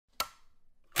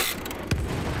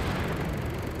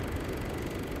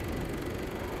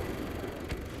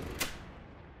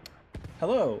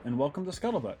Hello, and welcome to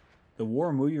Scuttlebutt, the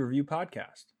War Movie Review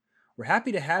Podcast. We're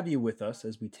happy to have you with us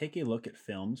as we take a look at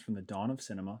films from the dawn of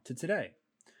cinema to today.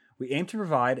 We aim to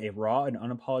provide a raw and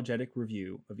unapologetic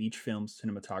review of each film's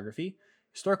cinematography,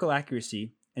 historical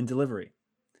accuracy, and delivery.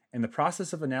 In the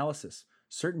process of analysis,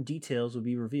 certain details will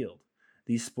be revealed.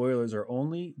 These spoilers are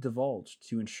only divulged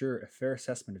to ensure a fair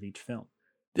assessment of each film.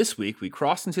 This week, we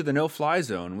cross into the no-fly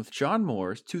zone with John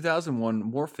Moore's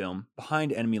 2001 war film,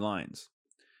 Behind Enemy Lines.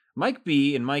 Mike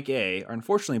B and Mike A are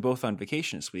unfortunately both on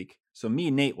vacation this week, so me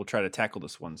and Nate will try to tackle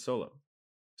this one solo.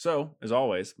 So, as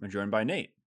always, I'm joined by Nate.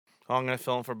 I'm going to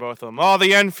film for both of them. Oh,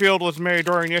 the Enfield was made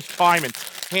during this time, and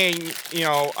hey, we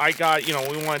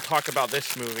want to talk about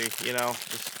this movie, there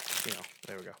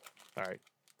we go. All right,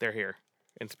 they're here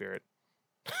in spirit.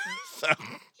 So,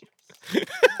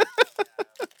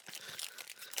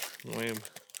 William,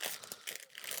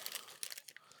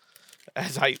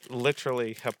 as I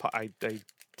literally have, I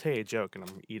tell you a joke, and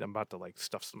I'm about to like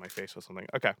stuff some in my face with something.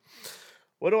 Okay,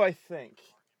 what do I think?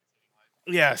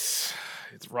 Yes,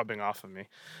 it's rubbing off of me.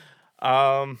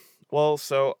 Well,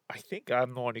 so I think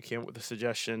I'm the one who came up with the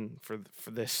suggestion for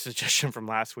this suggestion from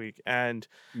last week, and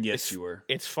Yes, you were.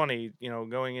 It's funny,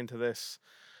 going into this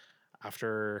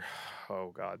after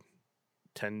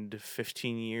 10 to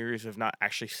 15 years of not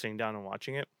actually sitting down and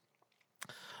watching it.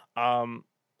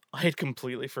 I had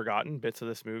completely forgotten bits of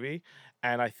this movie,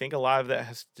 and I think a lot of that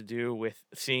has to do with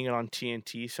seeing it on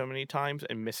TNT so many times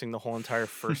and missing the whole entire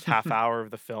first half hour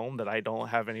of the film that I don't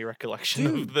have any recollection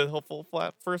of the whole full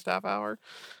first half hour.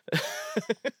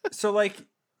 So,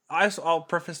 I'll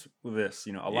preface with this.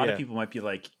 A lot of people might be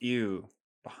like, ew,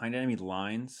 Behind Enemy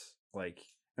Lines. And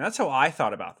that's how I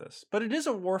thought about this. But it is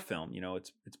a war film.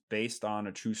 It's based on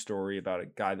a true story about a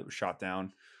guy that was shot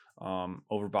down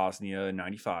over Bosnia in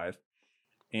 95.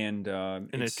 And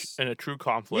in a true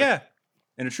conflict. Yeah,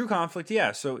 in a true conflict,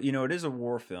 yeah. So, it is a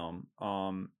war film.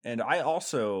 And I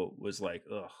also was like,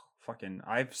 ugh,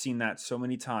 I've seen that so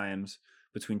many times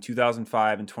between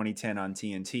 2005 and 2010 on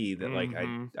TNT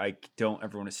that I don't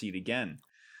ever want to see it again.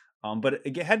 But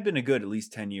it had been a good at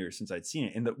least 10 years since I'd seen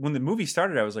it. And when the movie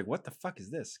started, I was like, what the fuck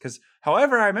is this? Because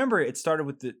however I remember it started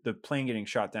with the plane getting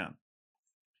shot down.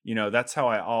 That's how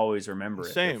I always remember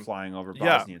it. Same. Flying over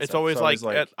Bosnia. It's always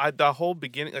so the whole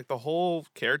beginning, the whole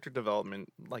character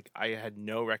development, I had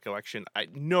no recollection.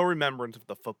 No remembrance of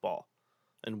the football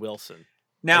and Wilson.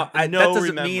 Now, that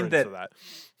doesn't mean that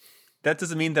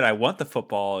doesn't mean that I want the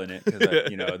football in it, because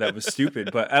that was stupid.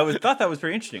 But I thought that was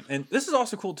very interesting. And this is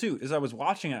also cool too. As I was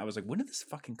watching it, I was like, when did this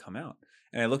fucking come out?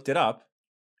 And I looked it up.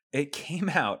 It came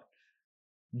out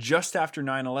just after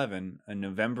 9/11 in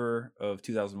November of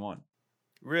 2001.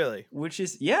 Really? Which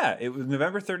is, yeah, it was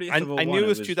November 30th of 01. I knew it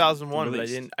was 2001, but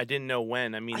I didn't know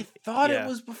when. I thought it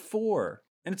was before.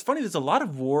 And it's funny, there's a lot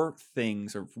of war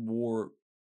things or war,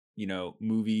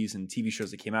 movies and TV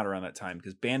shows that came out around that time,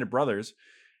 because Band of Brothers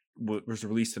was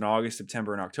released in August,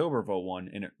 September, and October of 01,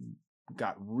 and it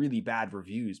got really bad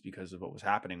reviews because of what was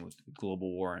happening with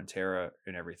global war and terror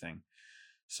and everything.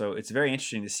 So it's very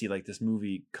interesting to see this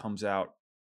movie comes out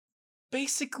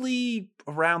basically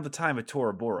around the time of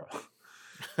Tora Bora.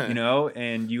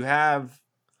 And you have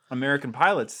American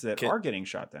pilots that are getting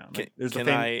shot down.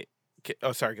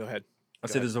 Sorry, go ahead. I'll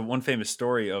say there's one famous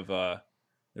story of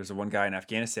there's one guy in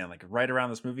Afghanistan, right around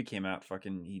this movie came out,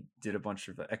 he did a bunch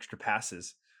of extra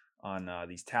passes on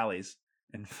these tallies,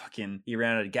 and he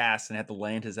ran out of gas and had to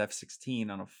land his F-16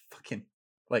 on a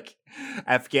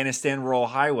Afghanistan rural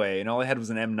highway, and all they had was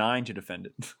an M9 to defend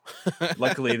it.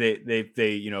 Luckily they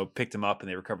picked him up and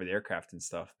they recovered the aircraft and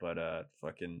stuff, but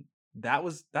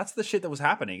that's the shit that was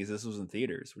happening, is this was in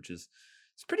theaters, which is,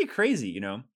 it's pretty crazy,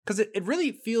 because it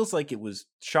really feels like it was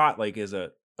shot as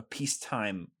a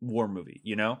peacetime war movie,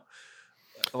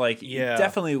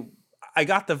 definitely, I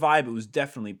got the vibe it was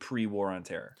definitely pre-war on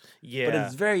terror. But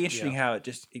it's very interesting how it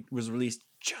was released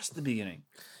just at the beginning,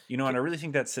 and I really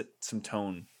think that set some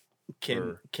tone.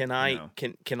 Can I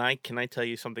tell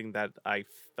you something that I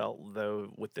felt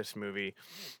though with this movie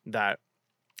that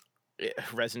it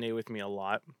resonated with me a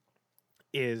lot?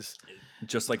 Is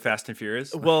just like Fast and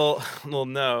Furious? Well,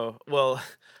 no. Well,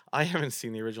 I haven't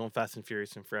seen the original Fast and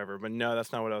Furious in forever, but no,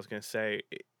 that's not what I was going to say.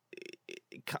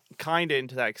 Kind of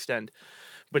into that extent,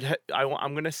 but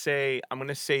I'm going to say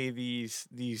these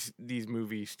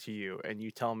movies to you, and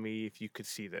you tell me if you could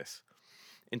see this.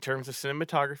 In terms of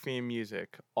cinematography and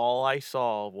music, all I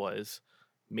saw was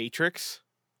Matrix,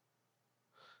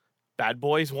 Bad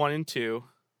Boys 1 and 2,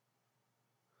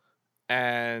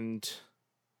 and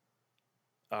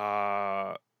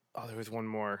there was one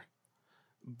more.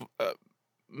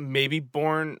 Maybe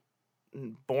Born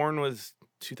Bourne was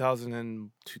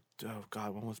 2002. Oh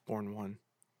God, when was Bourne 1?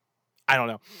 I don't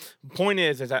know. Point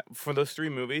is that for those 3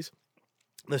 movies,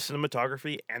 the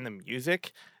cinematography and the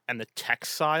music and the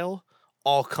textile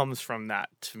all comes from that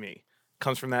to me.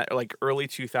 Comes from that like early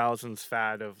 2000s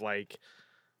fad of like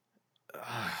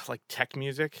tech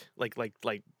music, like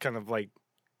kind of like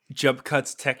jump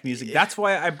cuts, tech music. That's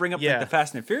why I bring up like the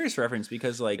Fast and Furious reference,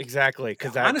 because like exactly,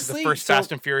 because honestly, the first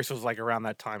Fast and Furious was like around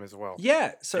that time as well.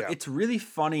 Yeah, so it's really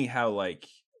funny how like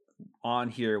on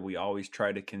here we always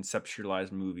try to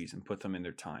conceptualize movies and put them in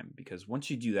their time, because once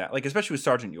you do that, like especially with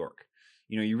Sergeant York,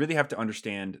 you know, you really have to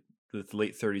understand the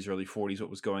late 30s, early 40s, what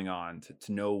was going on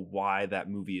to know why that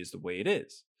movie is the way it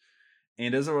is.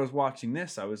 And as I was watching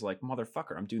this, I was like,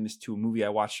 motherfucker, I'm doing this to a movie I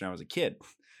watched when I was a kid.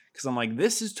 Because I'm like,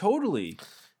 this is totally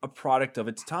a product of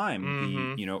its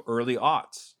time, the early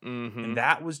aughts. And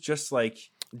that was just like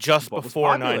just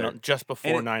before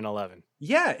 9/11.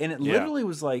 Yeah, and it literally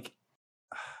was like,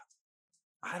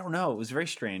 I don't know, it was very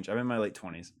strange. I'm in my late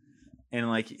 20s. And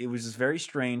like it was just very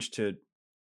strange to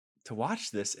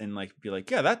watch this and like be like,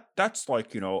 yeah, that's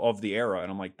like, of the era.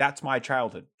 And I'm like, that's my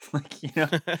childhood. Like,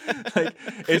 like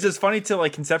it's just funny to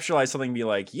like conceptualize something and be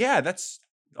like, yeah, that's,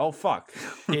 oh fuck.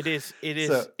 It is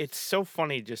it's so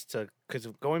funny just to, because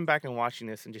going back and watching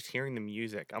this and just hearing the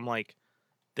music, I'm like,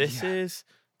 this is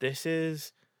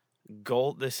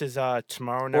gold. This is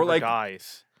Tomorrow Never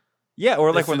Dies. Yeah,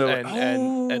 or like this when is, they're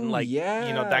and like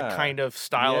that kind of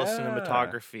style of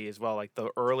cinematography as well, like the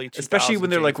early 2000s, especially when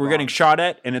they're like, we're getting shot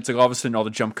at, and it's like all of a sudden all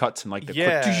the jump cuts and like the quick,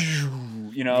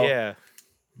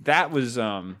 that was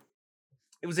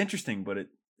it was interesting, but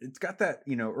it's got that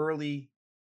early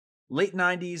late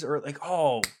 90s or like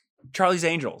Charlie's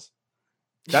Angels.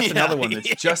 That's another one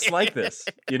that's just like this,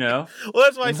 Well,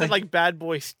 that's why I said like Bad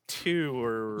Boys 2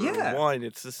 or 1.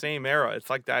 It's the same era. It's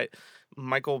like that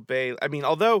Michael Bay. I mean,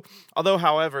 although,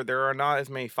 however, there are not as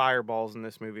many fireballs in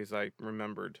this movie as I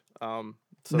remembered. So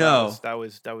that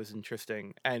was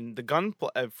interesting. And the gun,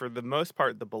 for the most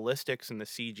part, the ballistics and the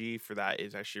CG for that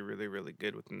is actually really, really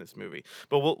good within this movie.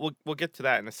 But we'll get to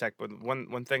that in a sec. But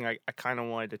one thing I kind of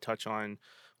wanted to touch on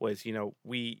was,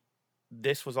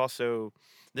 this was also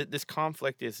this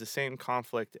conflict is the same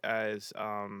conflict as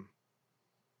No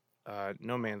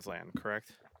Man's Land,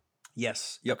 correct?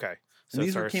 Yes. Yep. Okay. So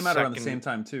these came out around the same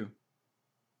time too.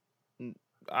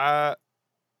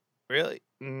 Really?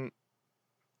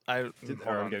 I'm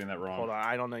getting that wrong. Hold on.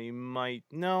 I don't know. You might.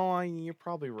 No, you're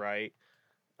probably right.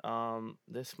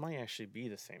 This might actually be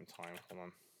the same time. Hold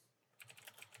on.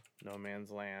 No Man's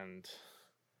Land.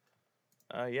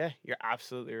 Yeah, you're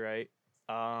absolutely right.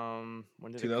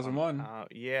 When did 2001?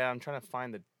 Yeah, I'm trying to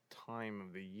find the time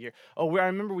of the year. Oh, I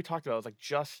remember we talked about it. It was like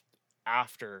just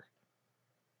after.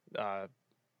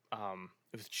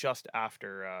 It was just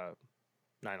after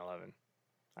 9/11.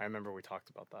 I remember we talked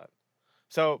about that.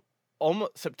 So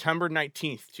almost September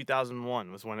 19th,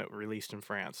 2001 was when it released in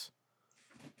France.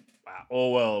 Wow. Oh,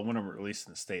 well, it wouldn't released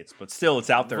in the States, but still it's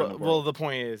out there in the world. Well, the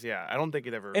point is, I don't think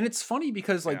it ever. And it's funny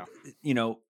because like,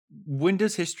 when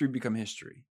does history become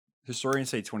history? Historians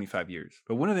say 25 years.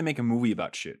 But when do they make a movie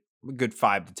about shit? A good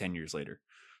 5 to 10 years later.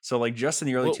 So like just in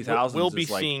the early 2000s, we'll be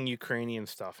seeing Ukrainian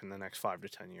stuff in the next 5 to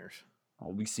 10 years.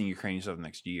 We'll be seeing Ukrainian stuff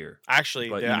next year. Actually,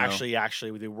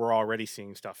 we're already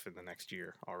seeing stuff in the next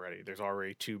year already. There's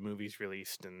already 2 movies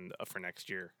released for next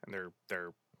year, and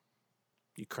they're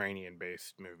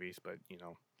Ukrainian-based movies, but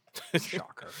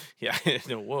shocker. Yeah,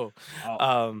 no, whoa.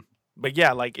 But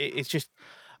yeah, like it's just,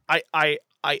 I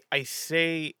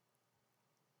say,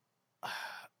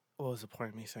 what was the point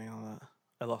of me saying all that?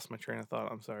 I lost my train of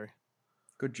thought. I'm sorry.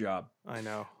 Good job. I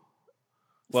know.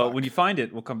 Well, when you find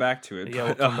it, we'll come back to it. Yeah,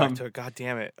 we'll come back to it. God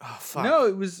damn it. Oh, fuck.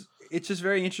 No, it's just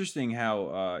very interesting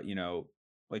how,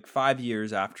 like 5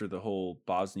 years after the whole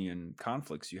Bosnian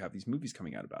conflicts, you have these movies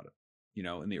coming out about it,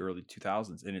 in the early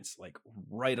 2000s. And it's like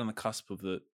right on the cusp of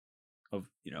the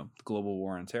global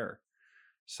war on terror.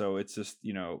 So it's just,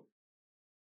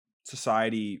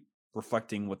 society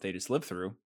reflecting what they just lived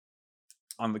through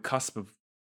on the cusp of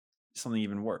something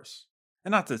even worse.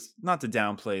 And not to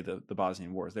downplay the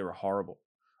Bosnian wars. They were horrible.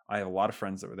 I have a lot of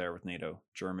friends that were there with NATO,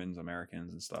 Germans,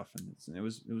 Americans, and stuff, and it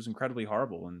was incredibly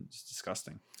horrible and just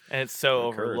disgusting. And it's so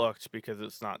overlooked because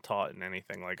it's not taught in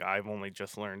anything. Like I've only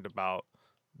just learned about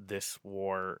this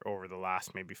war over the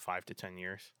last maybe 5 to 10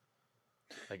 years.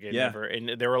 Like never,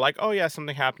 and they were like, oh yeah,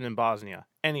 something happened in Bosnia.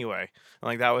 Anyway, and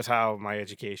like that was how my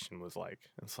education was like.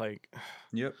 It's like,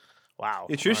 yep. Wow.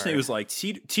 It's interesting. Right. It was like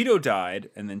Tito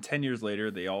died, and then 10 years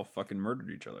later, they all fucking murdered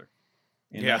each other.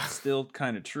 And that's still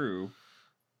kind of true.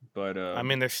 But I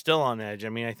mean, they're still on edge. I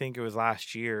mean, I think it was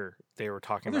last year they were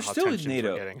talking they're about how still in tensions were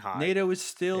NATO. getting high. NATO is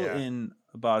still Yeah. in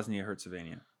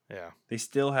Bosnia-Herzegovina. Yeah. They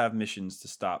still have missions to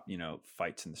stop,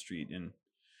 fights in the street. And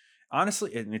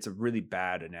honestly, and it's a really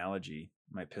bad analogy,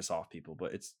 might piss off people,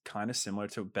 but it's kind of similar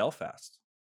to Belfast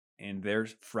and their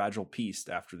fragile peace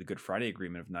after the Good Friday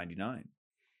Agreement of '99.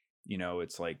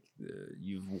 It's like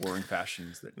you've warring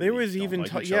factions that There really was don't even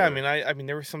like each I other. mean, I mean,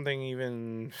 there was something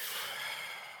even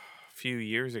a few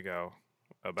years ago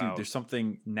Dude, about. there's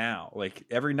something now. Like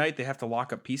every night they have to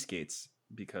lock up peace gates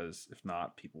because if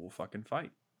not, people will fucking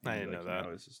fight. I didn't know that.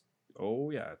 It's just, oh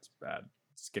yeah, it's bad.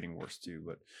 It's getting worse too.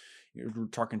 But we're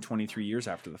talking 23 years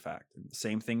after the fact, and the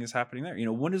same thing is happening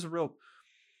there. When is a real?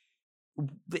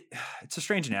 It's a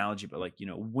strange analogy, but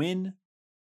when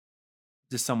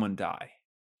does someone die?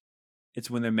 It's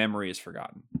when their memory is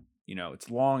forgotten. It's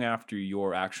long after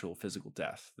your actual physical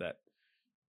death that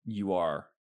you are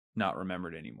not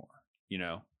remembered anymore.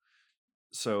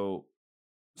 So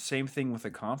same thing with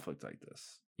a conflict like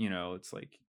this. It's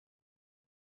like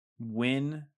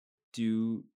when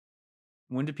do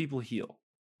people heal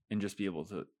and just be able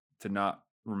to not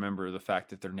remember the fact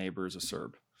that their neighbor is a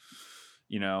Serb,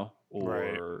 or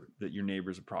Right. that your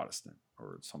neighbor's a Protestant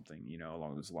or something,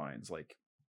 along those lines. Like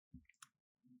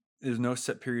there's no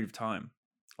set period of time.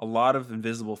 A lot of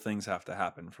invisible things have to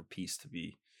happen for peace to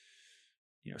be,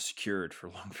 secured for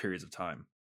long periods of time.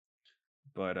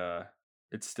 But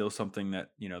it's still something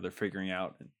that they're figuring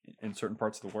out in certain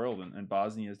parts of the world, and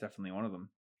Bosnia is definitely one of them.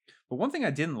 But one thing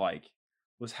I didn't like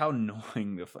was how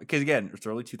annoying because again it's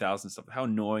early 2000s stuff. How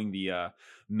annoying the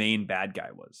main bad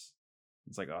guy was.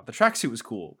 It's like, oh, the tracksuit was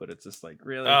cool, but it's just like,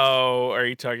 really. Oh, are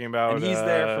you talking about? And he's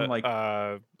there from like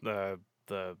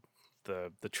the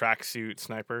tracksuit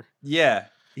sniper. Yeah.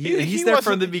 He's there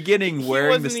from the beginning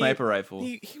wearing the sniper rifle.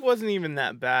 He wasn't even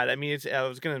that bad. I mean, I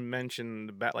was gonna mention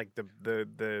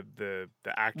the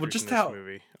actors in this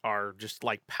movie are just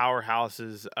like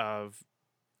powerhouses of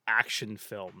action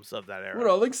films of that era.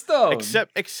 Rolling Stone.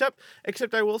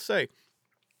 Except I will say,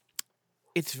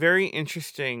 it's very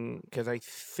interesting because I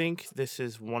think this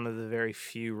is one of the very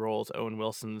few roles Owen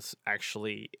Wilson's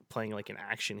actually playing like an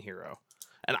action hero,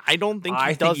 and I don't think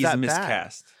he does that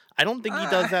miscast. bad. I don't think he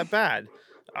does that bad.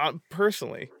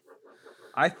 Personally,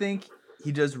 I think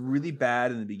he does really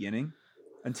bad in the beginning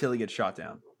until he gets shot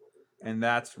down, and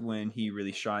that's when he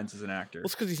really shines as an actor. Well,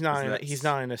 it's because he's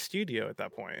not in a studio at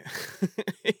that point.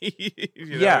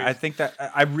 I think that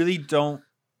I really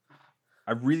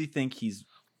think he's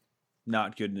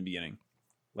not good in the beginning,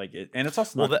 like it, and it's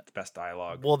also not the best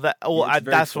dialogue.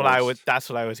 That's what I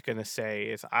was gonna say.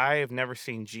 Is I have never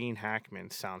seen Gene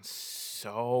Hackman sound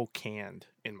so canned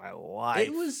in my life.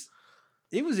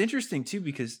 It was interesting too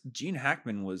because Gene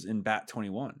Hackman was in Bat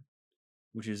 21,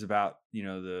 which is about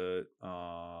the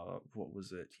what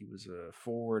was it? He was a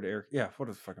forward air he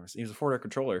was a forward air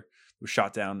controller who was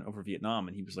shot down over Vietnam,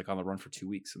 and he was like on the run for 2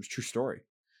 weeks. It was a true story,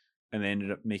 and they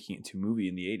ended up making it into a movie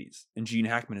in the 80s. And Gene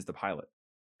Hackman is the pilot.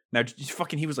 Now,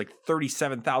 he was like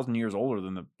 37,000 years older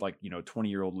than the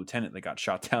 20-year-old lieutenant that got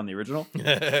shot down in the original.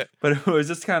 But it was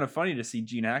just kind of funny to see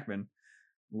Gene Hackman,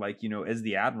 as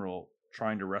the admiral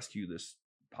trying to rescue this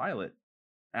pilot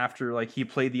after he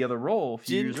played the other role a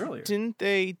few years earlier. Didn't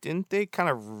they kind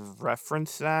of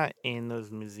reference that in those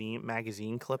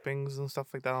magazine clippings and stuff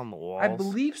like that on the walls? I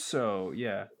believe so.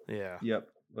 Yeah. Yeah. Yep.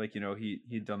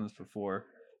 He'd done this before,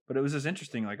 but it was just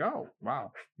interesting. Like, oh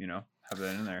wow, have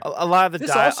that in there. A lot of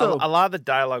the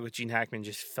dialogue with Gene Hackman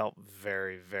just felt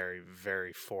very, very,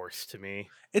 very forced to me.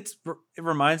 It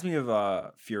reminds me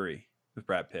of Fury with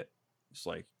Brad Pitt. It's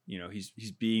like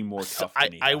he's being more tough.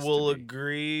 I will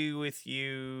agree with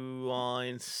you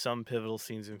on some pivotal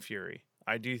scenes in Fury.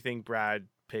 I do think Brad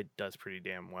Pitt does pretty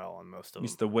damn well on most of them.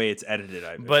 It's the way it's edited.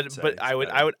 I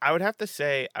would have to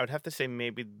say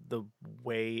maybe the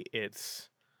way it's.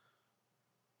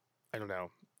 I don't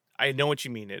know. I know what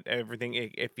you mean.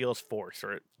 It feels forced,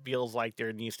 or it feels like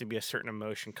there needs to be a certain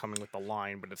emotion coming with the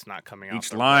line, but it's not coming out.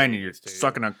 Each line, you're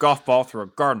sucking a golf ball through a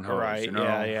garden hose. Right?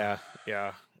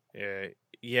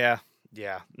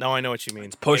 Yeah. No, I know what you mean.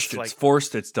 It's pushed, it's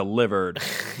forced, it's delivered.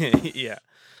 Yeah.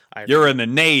 You're in the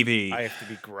Navy. I have to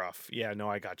be gruff. Yeah, no,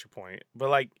 I got your point.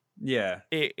 But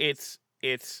it's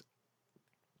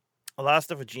a lot of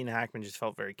stuff with Gene Hackman just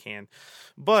felt very canned.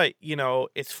 But,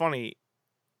 it's funny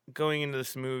going into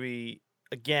this movie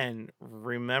again,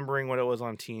 remembering what it was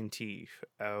on TNT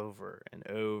over and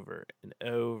over and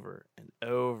over and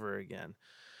over again.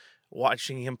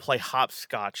 Watching him play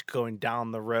hopscotch going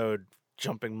down the road,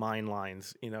 jumping mine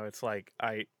lines. It's like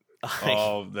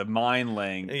the mine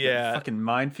laying. Yeah. The fucking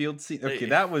minefield scene. Okay,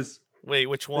 that was... Wait,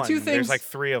 which one? The two things... There's like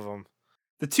 3 of them.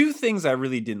 The two things I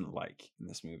really didn't like in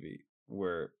this movie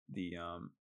were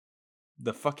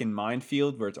the fucking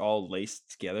minefield where it's all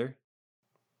laced together.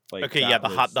 Like Okay, yeah, that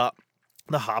was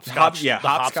the hopscotch, the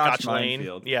hopscotch lane.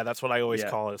 minefield. Yeah, that's what I always Yeah.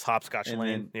 call it, is hopscotch And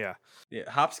lane. then- Yeah.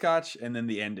 Hopscotch, and then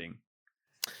the ending.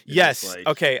 It Yes. was like-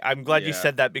 Okay, I'm glad you yeah.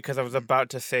 said that because I was about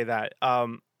to say that.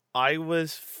 I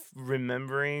was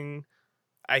remembering.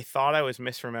 I thought I was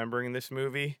misremembering this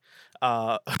movie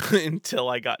until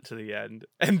I got to the end,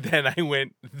 and then I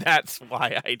went, "That's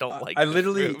why I don't like." I this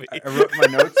literally movie." I wrote in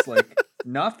my notes like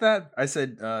not that I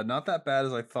said not that bad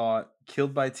as I thought.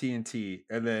 Killed by TNT,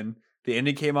 and then the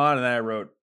ending came on, and then I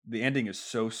wrote the ending is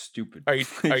so stupid. Are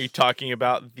you talking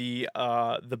about the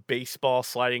baseball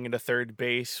sliding into third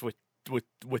base with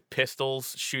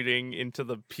pistols shooting into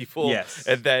the people? Yes.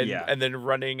 and then Yeah. and then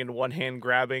running and one hand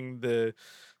grabbing the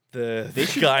They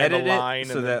should guy on edit the line it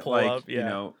so and then that pull like up. Yeah. you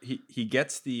know he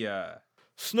gets the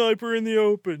Sniper in the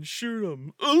open, shoot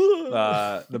him.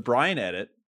 the Brian edit.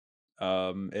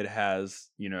 It has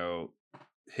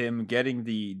him getting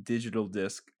the digital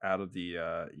disc out of the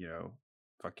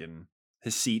fucking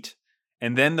his seat,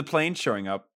 and then the plane showing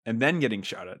up, and then getting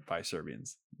shot at by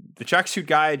Serbians. The tracksuit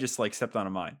guy just like stepped on a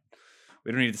mine.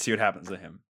 We don't need to see what happens to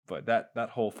him, but that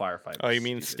whole firefight. Oh, was you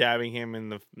mean stupid. stabbing him in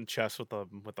the chest with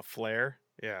the flare?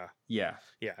 Yeah. Yeah.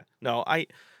 Yeah. No,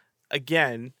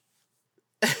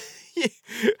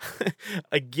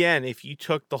 again, if you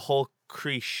took the whole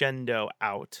crescendo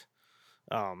out,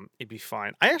 it'd be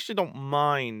fine. I actually don't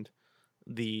mind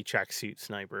the tracksuit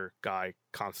sniper guy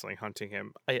constantly hunting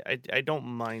him. I don't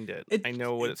mind it. I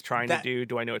know what it's trying to do.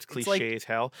 Do I know it's cliche as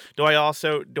hell? Do I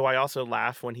also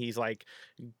laugh when he's like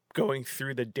going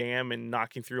through the dam and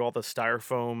knocking through all the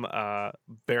styrofoam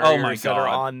barriers that are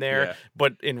on there, yeah.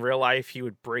 but in real life he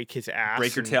would break his ass,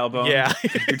 Break your tailbone. yeah,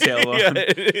 Break your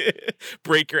tailbone.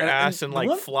 break your ass and and like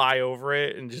one- fly over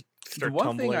it and just start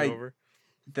one thing tumbling over.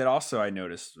 That also I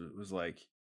noticed was like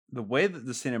the way that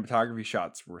the cinematography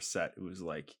shots were set. It was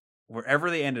like wherever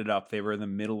they ended up, they were in the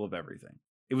middle of everything.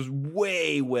 It was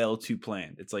way well too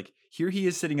planned. It's like here he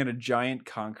is sitting on a giant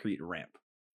concrete ramp.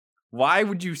 Why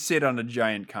would you sit on a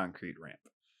giant concrete ramp?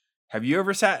 Have you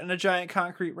ever sat in a giant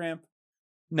concrete ramp?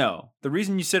 No. The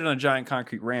reason you sit on a giant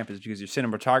concrete ramp is because your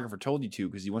cinematographer told you to,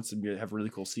 because he wants to have really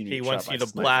cool scenery. He wants you to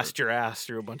blast your ass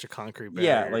through a bunch of concrete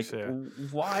barriers. Yeah,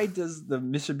 why does the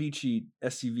Mitsubishi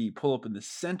SUV pull up in the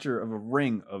center of a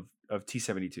ring of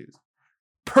T-72s?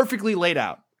 Perfectly laid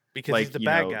out. Because he's the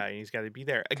bad guy and he's got to be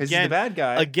there. Because he's the bad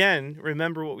guy. Again,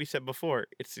 remember what we said before.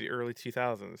 It's the early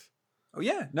 2000s. Oh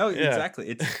yeah, no,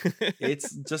 exactly.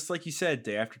 It's just like you said,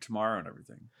 Day After Tomorrow and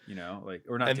everything,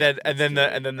 or not. And then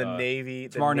the Navy.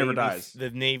 Tomorrow Never Dies. The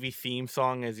Navy theme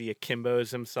song as he akimbos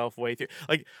himself way through.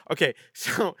 Like, okay,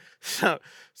 so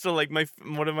like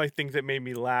one of my things that made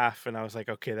me laugh, and I was like,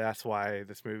 okay, that's why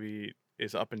this movie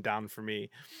is up and down for me.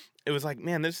 It was like,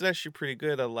 man, this is actually pretty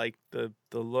good. I like the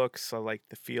looks. I like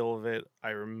the feel of it.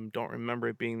 I don't remember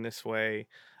it being this way.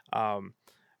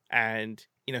 And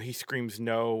he screams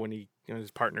no when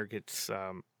his partner gets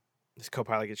his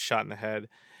co-pilot gets shot in the head,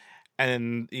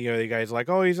 and then the guy's like,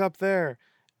 oh, he's up there,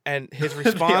 and his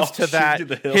response to that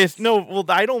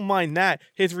I don't mind that.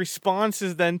 His response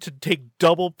is then to take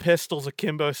double pistols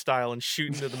akimbo style and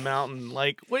shoot into the mountain.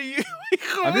 Like, what are you?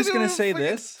 I'm just gonna say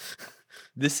this.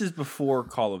 This is before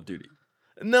Call of Duty.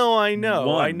 No, I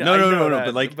know. I know.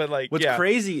 No. But what's yeah.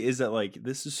 crazy is that like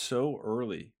this is so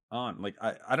early on. Like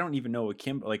I don't even know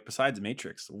akimbo. Like besides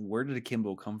Matrix, where did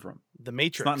akimbo come from? The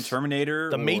Matrix. It's not in Terminator.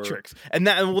 The Matrix, and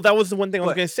that was the one thing I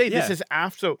was going to say. Yeah. This is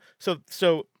after.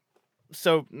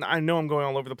 So I know I'm going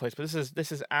all over the place, but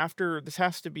this is after. This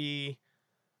has to be.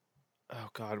 Oh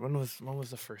God, when was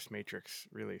the first Matrix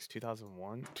released?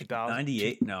 2001,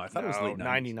 98? No, I thought it was late 90s.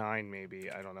 99 maybe.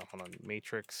 I don't know. Hold on,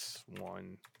 Matrix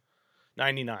 1,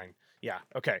 99. Yeah.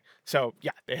 Okay. So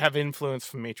yeah, they have influence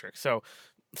from Matrix. So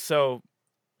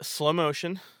slow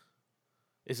motion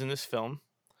is in this film.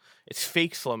 It's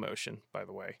fake slow motion, by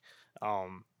the way,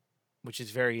 which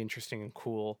is very interesting and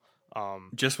cool.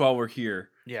 Just while we're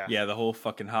here, yeah, the whole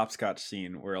fucking hopscotch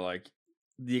scene where like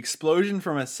the explosion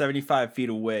from a 75 feet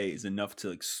away is enough to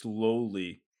like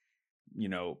slowly,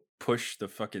 push the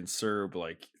fucking Serb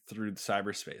like through the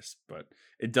cyberspace, but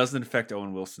it doesn't affect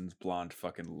Owen Wilson's blonde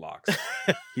fucking locks.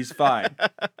 He's fine.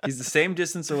 He's the same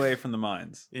distance away from the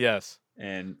mines. Yes.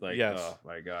 And like, yes. Oh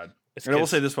my God. And I will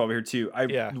say this while we're here too.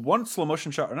 One slow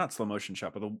motion shot, or not slow motion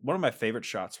shot, but one of my favorite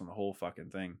shots from the whole fucking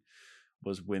thing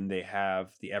was when they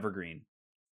have the Evergreen.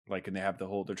 Like, and they have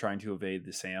they're trying to evade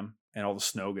the SAM, and all the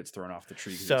snow gets thrown off the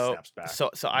tree because it snaps back.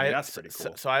 That's pretty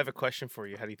cool. So I have a question for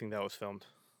you. How do you think that was filmed?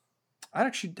 I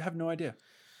actually have no idea.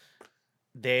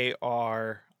 They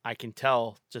are I can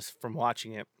tell just from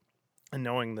watching it and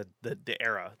knowing the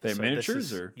era. They So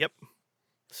miniatures or yep.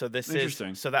 So this is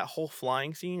interesting. so that whole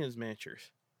flying scene is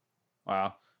miniatures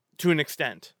Wow. to an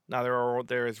extent. Now there are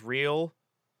real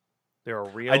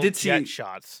I did jet see.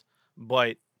 shots,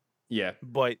 but Yeah.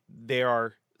 there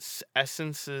are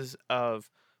essences of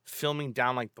filming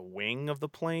down like the wing of the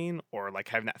plane or like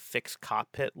having that fixed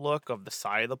cockpit look of the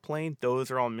side of the plane. Those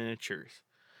are all miniatures.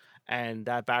 And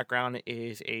that background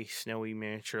is a snowy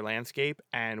miniature landscape.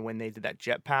 And when they did that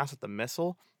jet pass with the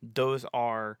missile, those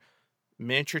are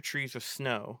miniature trees of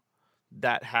snow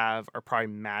that are probably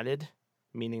matted,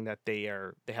 meaning that they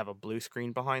have a blue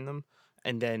screen behind them.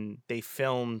 And then they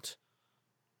filmed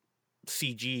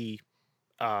CG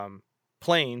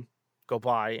plane go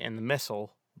by and the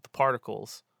missile with the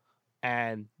particles,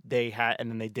 and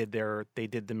then they did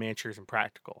the miniatures in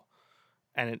practical,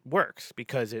 and it works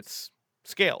because it's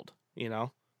scaled, and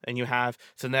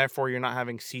so therefore you're not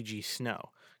having CG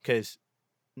snow, because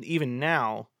even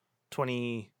now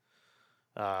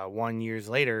 21 years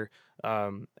later,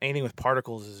 anything with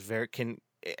particles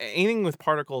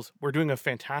we're doing a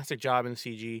fantastic job in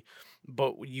CG,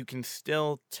 but you can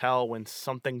still tell when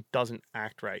something doesn't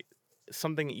act right,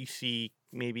 something that you see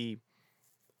maybe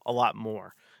a lot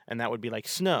more, and that would be like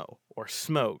snow or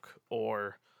smoke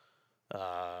or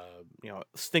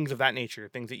things of that nature,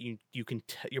 things that you can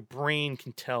your brain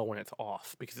can tell when it's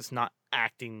off because it's not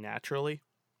acting naturally.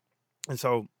 And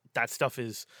so that stuff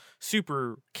is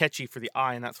super catchy for the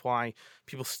eye, and that's why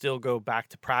people still go back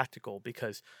to practical,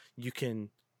 because you can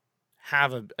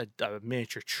have a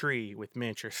miniature tree with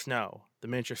miniature snow. The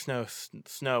miniature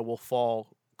snow will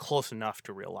fall close enough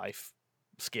to real life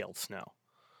scaled snow.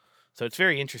 So it's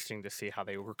very interesting to see how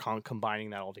they were combining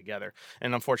that all together.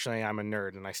 And unfortunately, I'm a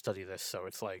nerd and I study this, so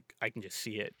it's like I can just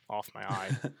see it off my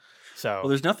eye. So Well,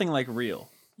 there's nothing like real,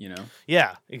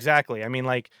 Yeah, exactly. I mean,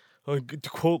 like, to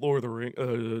quote Lord of the Rings,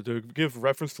 to give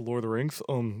reference to Lord of the Rings,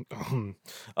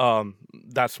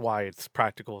 that's why it's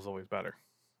practical is always better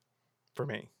for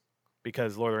me,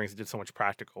 because Lord of the Rings did so much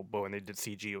practical, but when they did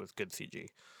CG, it was good CG,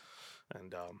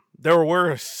 and there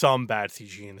were some bad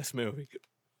CG in this movie.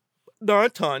 Not a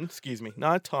ton,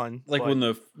 not a ton. Like but, when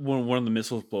one of the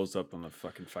missiles blows up on the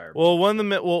fucking fire. well, when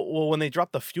they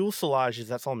drop the fuselages,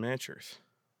 that's all miniatures.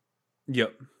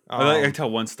 Yep. I can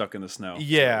tell one stuck in the snow.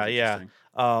 Yeah, yeah.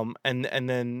 And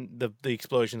then the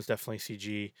explosion's definitely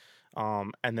CG.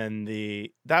 And then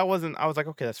I was like,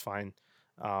 okay, that's fine.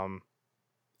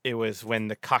 It was when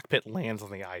the cockpit lands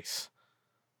on the ice.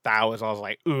 I was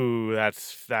like, ooh, that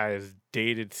is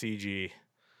dated CG.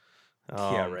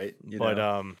 Yeah, right.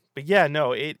 But yeah,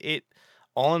 no, it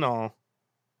all in all,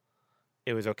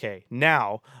 it was okay.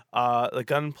 Now, the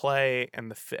gunplay and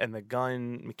the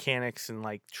gun mechanics and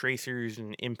like tracers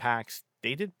and impacts,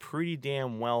 they did pretty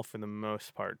damn well for the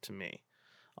most part to me.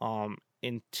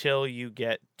 Until you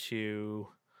get to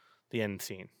the end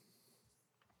scene.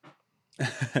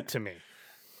 To me.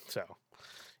 So,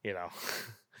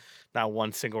 not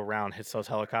one single round hits those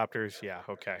helicopters. Yeah,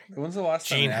 okay. When's the last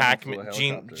time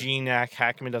Gene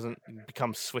Hackman doesn't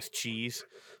become Swiss cheese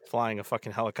flying a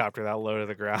fucking helicopter that low to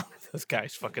the ground. Those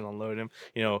guys fucking unload him.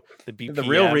 The BPM. The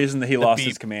real reason that he lost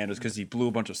his command was because he blew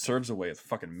a bunch of Serbs away with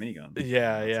fucking minigun.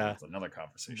 Yeah, yeah. That's another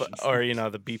conversation. Or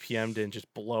the BPM didn't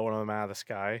just blow them out of the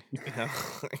sky.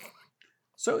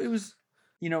 So it was,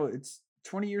 it's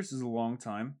 20 years is a long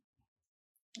time,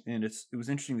 and it was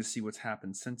interesting to see what's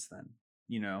happened since then.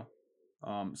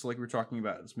 So like we were talking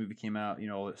about, this movie came out,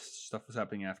 all this stuff was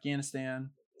happening in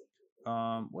Afghanistan.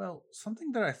 Well,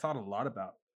 something that I thought a lot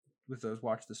about with those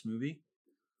watched this movie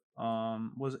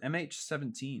was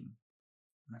MH17.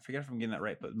 I forget if I'm getting that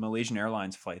right, but Malaysian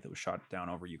Airlines flight that was shot down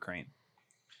over Ukraine,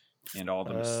 and all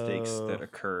the mistakes that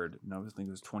occurred. No, I think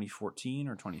it was 2014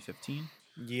 or 2015.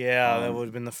 Yeah, that would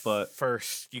have been the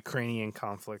first Ukrainian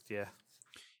conflict. Yeah.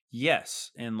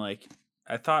 Yes, and like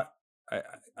I thought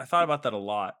about that a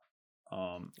lot.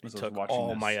 It took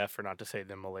all my effort not to say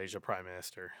the Malaysia Prime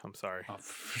Minister. I'm sorry.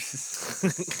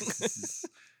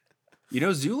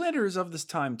 Zoolander is of this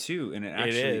time too, and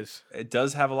it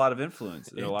does have a lot of influence.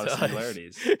 There are a lot of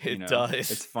similarities. It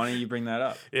does. It's funny you bring that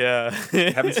up. Yeah. If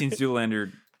you haven't seen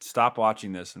Zoolander, stop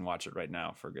watching this and watch it right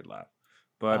now for a good laugh.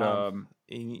 But and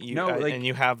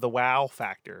you have the wow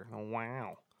factor.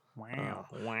 Wow.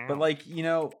 But like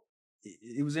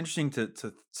it was interesting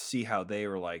to see how they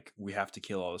were like, we have to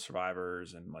kill all the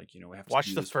survivors, and like we have to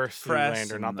watch the first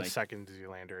Zoolander, not the second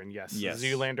Zoolander. And yes, the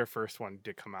Zoolander first one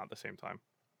did come out at the same time.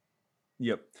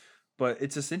 Yep, but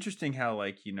it's just interesting how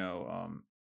like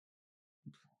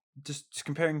just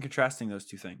comparing and contrasting those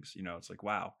two things. It's like,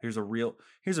 wow, here's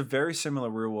a very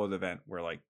similar real world event where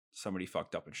like somebody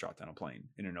fucked up and shot down a plane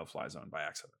in a no-fly zone by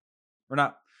accident, or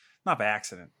not by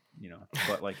accident,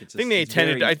 but like it's. I think it's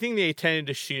they intended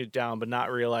to shoot it down, but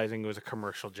not realizing it was a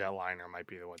commercial jetliner might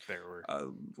be what they were.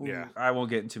 Yeah, I won't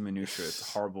get into minutia.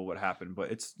 It's horrible what happened,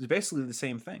 but it's basically the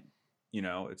same thing.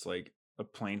 It's like a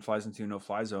plane flies into a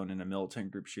no-fly zone and a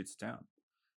militant group shoots it down,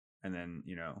 and then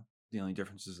the only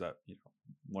difference is that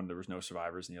one there was no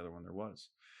survivors and the other one there was.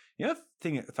 The other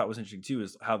thing I thought was interesting too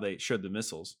is how they showed the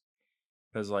missiles,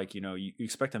 because like you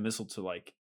expect a missile to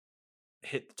like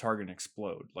hit the target and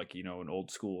explode like an old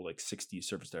school like 60s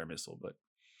surface to air missile, but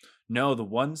no, the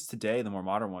ones today, the more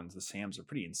modern ones, the SAMs, are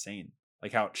pretty insane.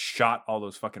 Like how it shot all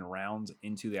those fucking rounds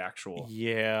into the actual.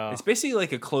 Yeah, it's basically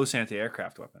like a close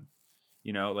anti-aircraft weapon.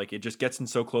 Like it just gets in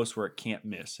so close where it can't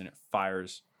miss, and it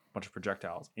fires a bunch of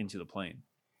projectiles into the plane.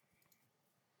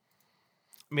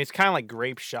 I mean, it's kind of like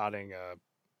grape shotting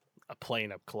a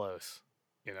plane up close.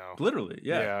 Literally,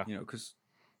 yeah. Because.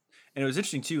 And it was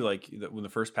interesting too, like when the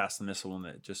first passed the missile and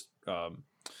it just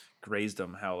grazed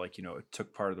them, how like it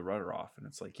took part of the rudder off, and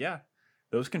it's like, yeah,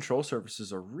 those control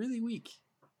surfaces are really weak.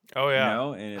 Oh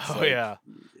yeah, and it's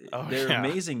they're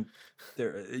amazing.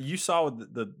 You saw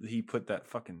he put that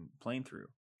fucking plane through.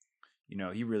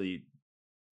 He really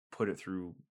put it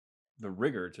through the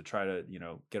rigor to try to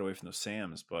get away from those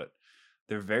SAMs, but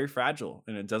they're very fragile,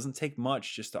 and it doesn't take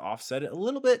much just to offset it a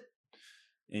little bit,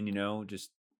 and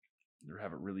just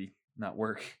have it really not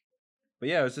work. But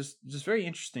yeah, it was just very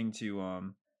interesting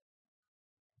to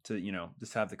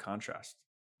just have the contrast.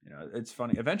 It's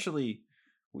funny. Eventually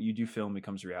what you do film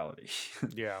becomes reality.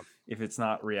 Yeah. If it's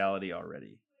not reality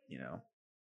already.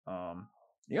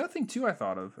 The other thing too I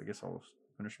thought of, I guess I'll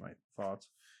finish my thoughts,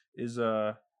 is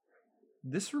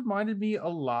this reminded me a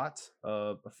lot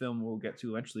of a film we'll get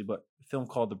to eventually, but a film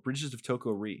called The Bridges of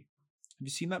Toko-Ri. Have you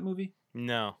seen that movie?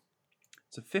 No.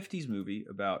 It's a 50s movie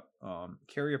about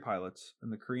carrier pilots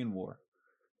in the Korean War.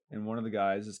 And one of the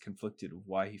guys is conflicted with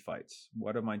why he fights.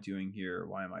 What am I doing here?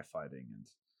 Why am I fighting? And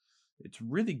it's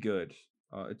really good.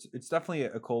 It's definitely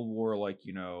a Cold War, like,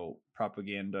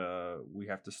 propaganda. We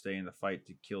have to stay in the fight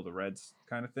to kill the Reds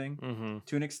kind of thing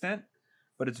to an extent.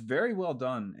 But it's very well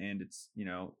done. And it's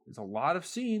a lot of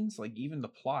scenes. Like even the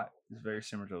plot is very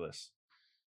similar to this.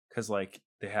 Because like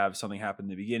they have something happen in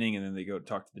the beginning, and then they go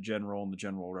talk to the general, and the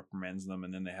general reprimands them,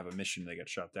 and then they have a mission, they get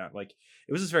shot down. Like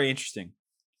it was just very interesting.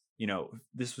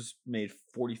 This was made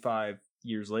 45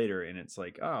 years later, and it's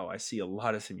like, oh, I see a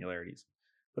lot of similarities.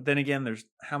 But then again, there's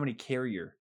how many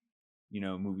carrier,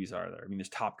 movies are there? I mean, there's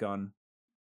Top Gun.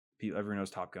 Everyone knows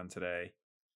Top Gun today.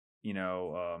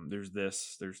 There's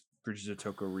Bridges of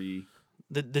Toko-Ri.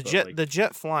 The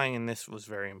jet flying in this was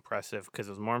very impressive because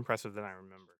it was more impressive than I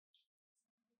remember.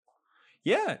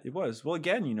 Yeah, it was. Well,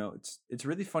 again, it's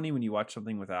really funny when you watch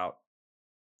something without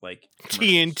like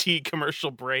TNT commercial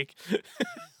break.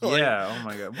 Yeah. Oh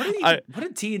my god. What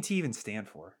did TNT even stand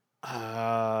for?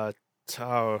 Well,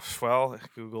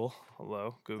 Google.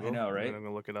 Hello, Google. I know, right? I'm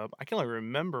gonna look it up. I can only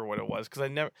remember what it was because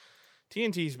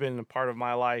TNT's been a part of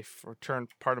my life, or turned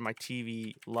part of my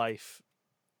TV life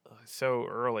so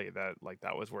early that like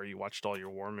that was where you watched all your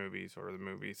war movies, or the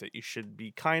movies that you should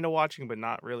be kind of watching but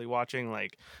not really watching.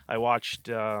 Like I watched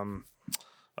Turner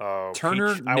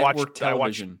Network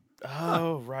Television.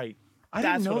 Right. I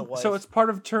didn't know. What it was. So it's part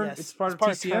of Turn. Yes. It's part of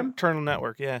TCM. Turner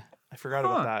Network. Yeah, I forgot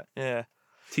about that. Yeah.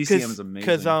 TCM is amazing.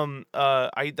 Because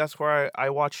that's where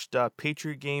I watched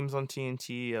Patriot games on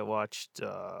TNT. I watched this.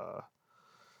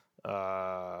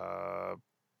 I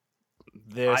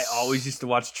always used to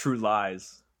watch True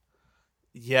Lies.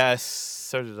 Yes,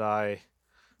 so did I.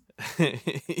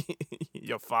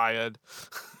 You're fired.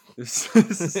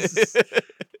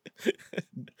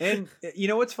 And you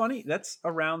know what's funny? That's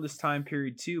around this time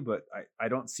period too, but I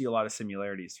don't see a lot of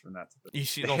similarities from that.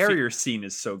 The Harrier scene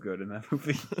is so good in that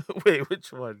movie. Wait,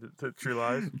 which one? The True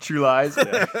Lies? True Lies,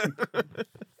 yeah.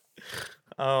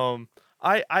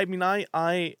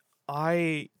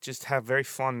 I just have very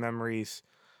fond memories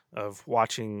of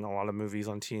watching a lot of movies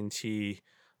on TNT.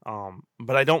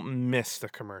 But I don't miss the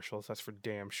commercials. That's for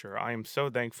damn sure. I am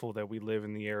so thankful that we live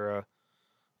in the era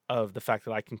of the fact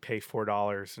that I can pay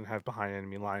 $4 and have Behind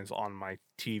Enemy Lines on my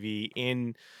TV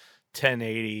in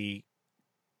 1080,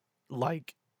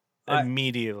 like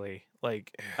immediately.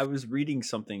 Like I was reading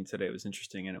something today. It was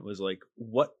interesting, and it was like,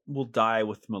 what will die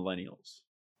with millennials?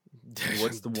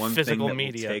 What's the one thing that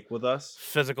media will take with us?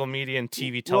 Physical media and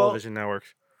TV television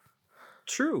networks.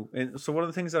 True. And so one of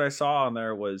the things that I saw on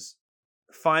there was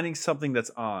finding something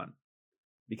that's on,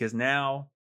 because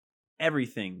now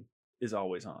everything is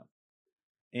always on.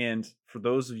 And for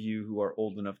those of you who are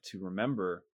old enough to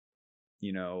remember,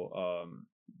 you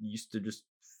used to just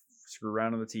screw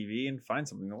around on the TV and find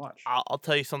something to watch. I'll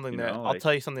tell you something I'll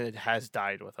tell you something that has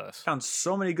died with us. Found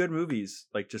so many good movies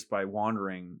like just by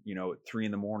wandering, at 3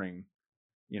 a.m.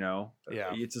 Yeah,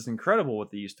 it's just incredible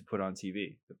what they used to put on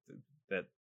TV that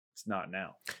it's not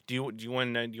now. Do you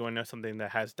want to know something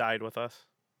that has died with us?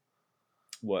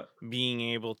 What? Being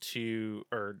able to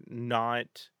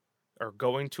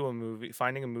going to a movie,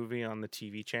 finding a movie on the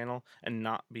TV channel and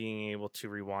not being able to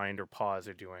rewind or pause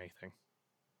or do anything.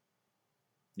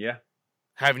 Yeah.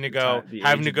 Having to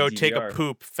go take a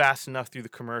poop fast enough through the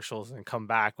commercials and come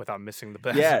back without missing the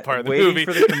best part of the movie. Waiting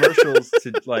for the commercials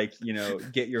to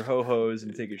get your ho-hos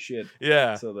and take a shit.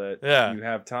 Yeah. So that you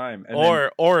have time.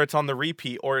 And or it's on the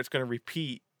repeat, or it's going to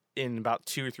repeat in about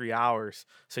 2 or 3 hours.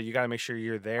 So you got to make sure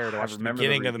you're there to watch the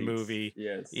beginning of the movie.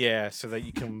 Yes. Yeah, so that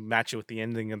you can match it with the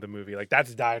ending of the movie. Like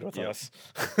that's died with us.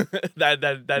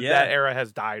 that era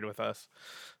has died with us.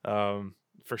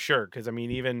 For sure, because I mean,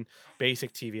 even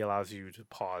basic TV allows you to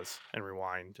pause and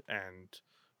rewind and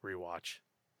rewatch.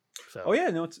 So. Oh yeah,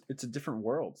 no, it's a different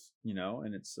world,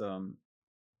 and it's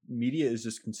media is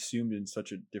just consumed in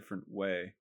such a different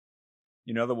way.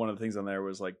 That one of the things on there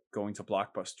was like going to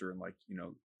Blockbuster and like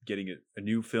getting a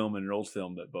new film and an old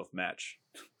film that both match.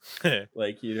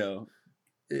 Like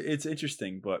it's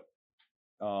interesting, but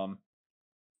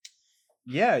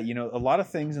yeah, a lot of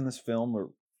things in this film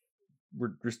were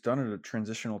just done at a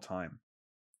transitional time.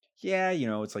 Yeah,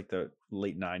 it's like the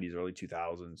late 90s, early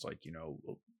 2000s, like,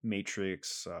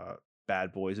 Matrix,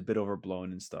 Bad Boys, a bit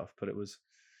overblown and stuff, but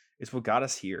it's what got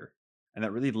us here. And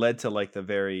that really led to like the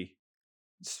very,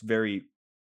 very,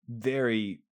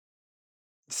 very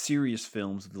serious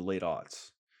films of the late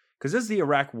aughts. Because as the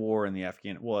Iraq War and the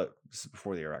this is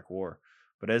before the Iraq War,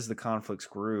 but as the conflicts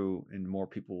grew and more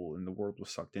people in the world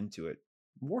was sucked into it,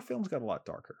 war films got a lot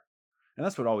darker. And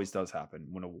that's what always does happen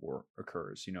when a war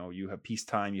occurs. You have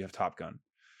peacetime, you have Top Gun,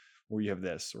 or you have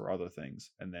this or other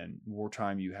things. And then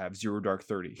wartime, you have Zero Dark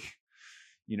 30.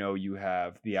 You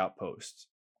have The Outpost,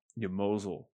 you have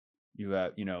Mosul. You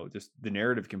have, just the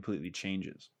narrative completely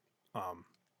changes.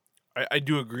 I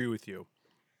do agree with you,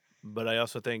 but I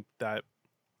also think that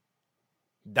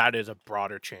is a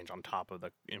broader change on top of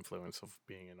the influence of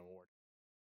being in a war.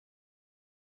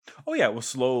 Oh yeah, it will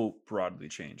slow broadly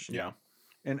change. Yeah.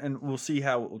 And we'll see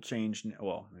how it will change.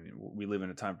 Well, I mean, we live in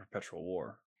a time of perpetual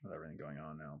war with everything going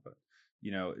on now, but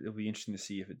it'll be interesting to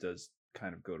see if it does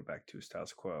kind of go back to a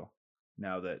status quo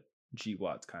now that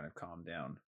GWAT's kind of calmed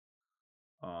down.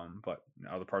 But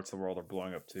other parts of the world are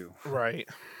blowing up too. Right.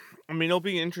 I mean, it'll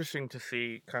be interesting to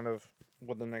see kind of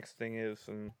what the next thing is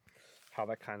and how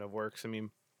that kind of works. I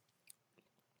mean,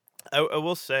 I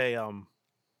will say, in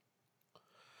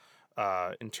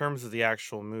terms of the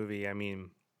actual movie, I mean,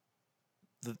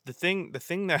 the thing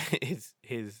that is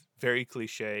very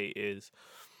cliche is,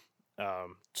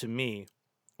 to me,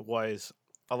 was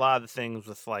a lot of the things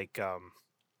with like I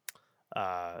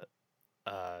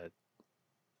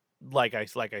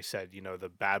said,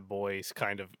 the Bad Boys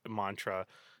kind of mantra,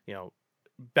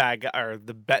 bad guy, or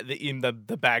the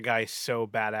bad guy is so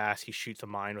badass he shoots a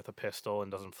mine with a pistol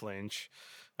and doesn't flinch.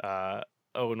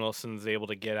 Owen Wilson's able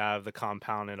to get out of the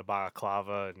compound in a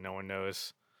balaclava and no one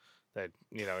knows that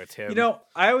it's him.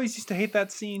 I always used to hate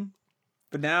that scene,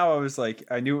 but now I was like,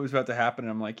 I knew it was about to happen,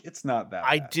 and I'm like, it's not that.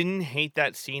 I didn't hate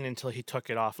that scene until he took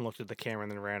it off and looked at the camera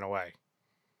and then ran away.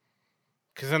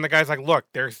 Because then the guy's like, "Look,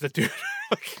 there's the dude."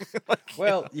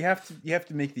 Well, you have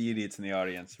to make the idiots in the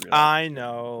audience realize. I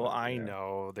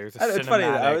know. There's a cinematic. It's funny.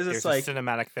 I was just a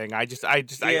cinematic thing. I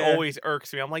always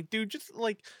irks me. I'm like, dude, just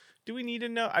like. Do we need to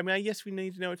know? I mean, yes, we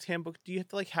need to know it's him, but do you have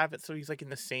to have it so he's in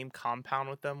the same compound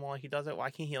with them while he does it?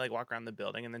 Why can't he walk around the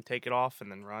building and then take it off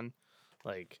and then run?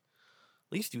 At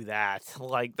least do that.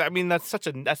 I mean, that's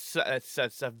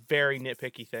a very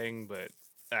nitpicky thing, but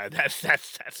that's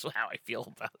how I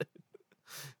feel about it.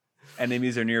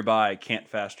 Enemies are nearby, can't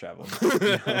fast travel.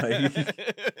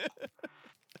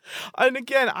 And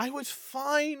again, I was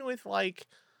fine with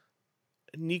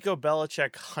Nico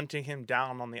Bellic hunting him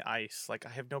down on the ice. I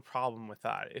have no problem with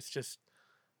that. It's just,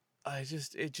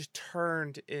 it just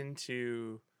turned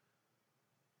into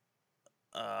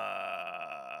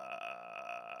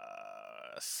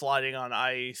sliding on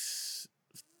ice,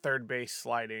 third base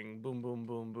sliding, boom, boom,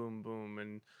 boom, boom, boom,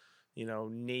 and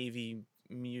Navy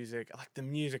music. The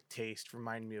music taste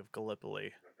reminded me of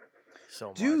Gallipoli so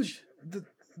much. Dude,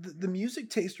 the music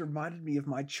taste reminded me of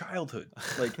my childhood.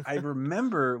 I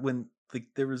remember when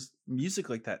there was music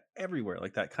like that everywhere,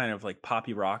 that kind of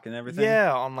poppy rock and everything.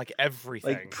 Yeah, on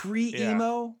everything.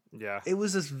 Pre-emo. Yeah. It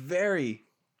was this very,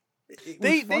 It was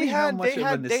They funny how much of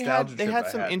a nostalgia they trip had I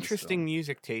some had in this interesting film.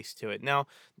 music taste to it. Now,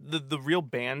 the real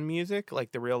band music,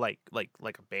 like the real like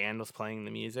a band was playing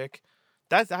the music,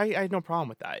 that's I had no problem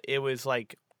with that. It was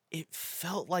like it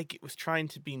felt like it was trying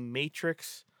to be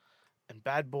Matrix and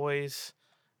Bad Boys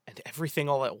and everything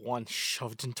all at once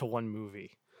shoved into one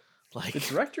movie. The Like,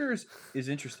 director is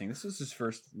interesting. This is his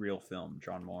first real film,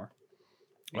 John Moore.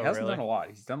 He oh hasn't done really? a lot.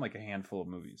 He's done like a handful of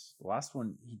movies. The last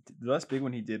one, the last big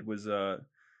one he did was the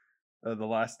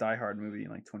last Die Hard movie in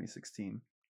like 2016,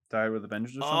 Die Hard with a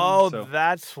Vengeance or something. Oh, So,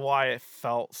 that's why it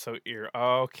felt so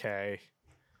okay.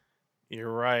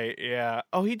 You're right. Yeah.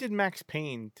 Oh, he did Max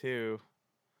Payne too.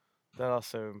 That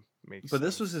also makes but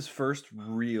this was sense. his first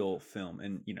real film,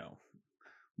 and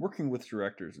working with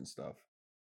directors and stuff,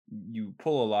 you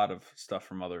pull a lot of stuff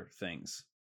from other things,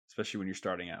 especially when you're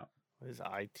starting out. What is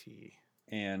IT?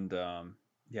 And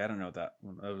yeah, I don't know that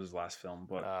one. That was his last film,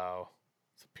 but Oh,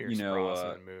 it's a you Pierce know,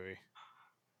 Brosnan movie.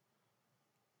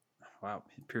 wow,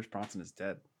 Pierce Bronson is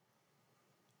dead.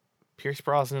 Pierce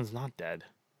Brosnan's not dead.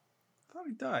 I thought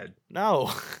he died.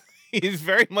 No, he's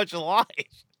very much alive.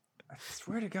 I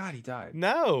swear to God, he died.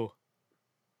 No,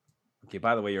 Okay,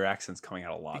 by the way, your accent's coming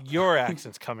out a lot. your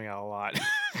accent's coming out a lot.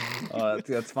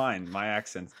 That's fine. My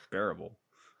accent's bearable.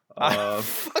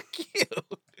 Fuck you.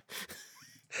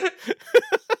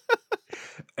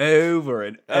 Over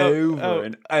and over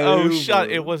and over. Oh,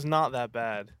 shut! It was not that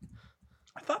bad.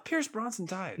 I thought Pierce Bronson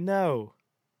died. No.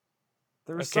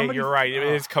 There was Okay, somebody. you're right. It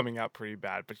is coming out pretty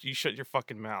bad, but you shut your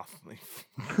fucking mouth.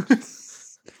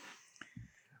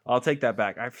 I'll take that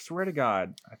back. I swear to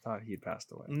God, I thought he had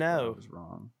passed away. No. I was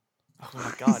wrong. Oh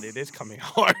my God, it is coming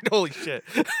hard. Holy shit.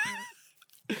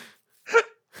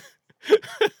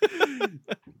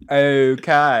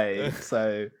 Okay,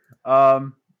 so I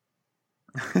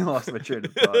lost my train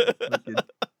of thought.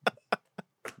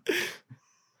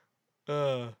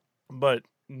 But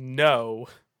no,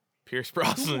 Pierce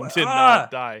Brosnan did not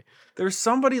die. There's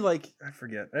somebody like I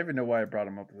forget. I don't even know why I brought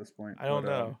him up at this point. I don't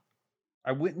know.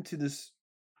 I went into this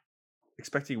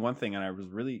expecting one thing, and I was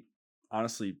really,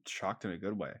 honestly, shocked in a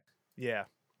good way. Yeah.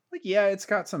 Like, yeah, it's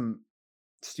got some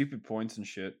stupid points and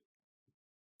shit.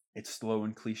 It's slow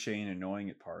and cliche and annoying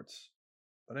at parts,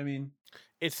 but I mean,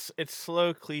 it's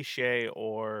slow, cliche,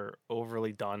 or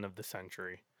overly done of the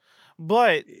century.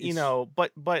 But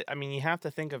but I mean, you have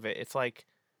to think of it. It's like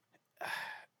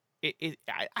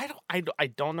I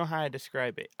don't know how to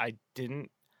describe it. I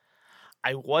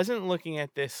wasn't looking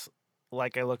at this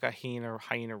like I look at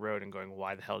Hyena Road and going,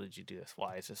 why the hell did you do this?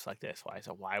 Why is this like this?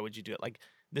 Why would you do it? Like,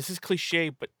 this is cliche,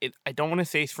 but I don't want to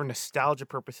say it's for nostalgia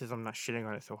purposes. I'm not shitting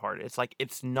on it so hard. It's like,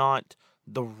 it's not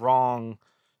the wrong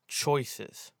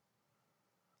choices.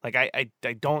 Like, I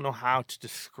don't know how to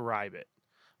describe it,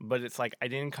 but it's like, I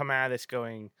didn't come at this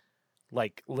going,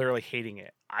 like, literally hating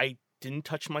it. I didn't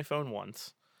touch my phone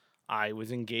once. I was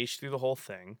engaged through the whole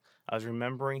thing. I was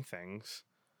remembering things,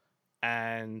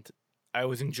 and I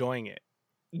was enjoying it.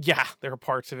 Yeah, there are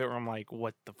parts of it where I'm like,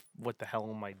 what the hell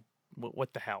am I,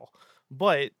 what the hell?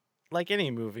 But like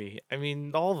any movie, I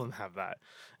mean, all of them have that.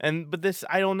 But this,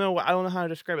 I don't know how to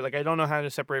describe it. Like, I don't know how to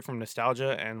separate from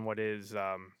nostalgia and what is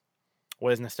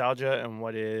nostalgia and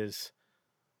what is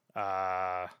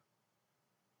I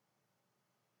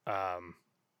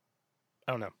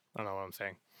don't know what I'm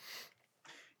saying.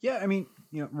 Yeah, I mean,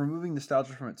 removing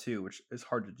nostalgia from it too, which is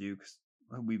hard to do because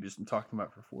we've just been talking about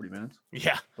it for 40 minutes.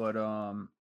 Yeah. But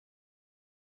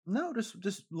no,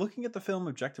 just looking at the film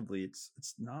objectively, it's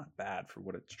not bad for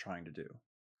what it's trying to do.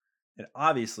 It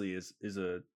obviously is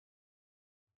a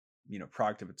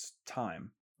product of its time,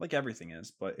 like everything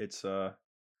is, but it's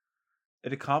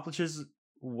it accomplishes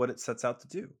what it sets out to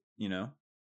do,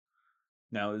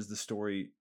 Now, is the story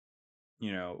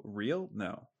real?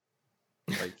 No.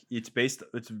 Like, it's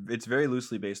very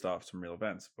loosely based off some real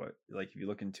events, but like if you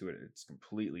look into it, it's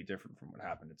completely different from what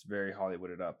happened. It's very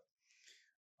Hollywooded up.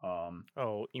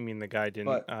 Oh, you mean the guy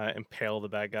didn't impale the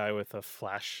bad guy with a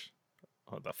flash?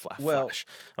 Oh, a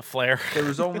flare. there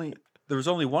was only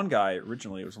one guy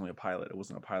originally. It was only a pilot. It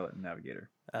wasn't a pilot and navigator.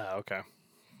 Okay.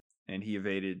 And he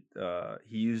evaded.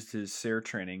 He used his SARE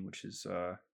training, which is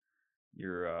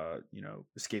your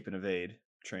escape and evade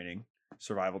training,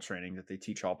 survival training that they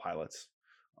teach all pilots.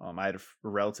 I had a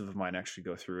relative of mine actually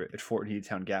go through it at Fort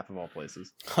Uniontown Gap of all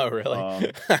places. Oh, really?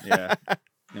 Yeah. And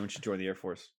when she joined the Air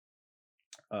Force,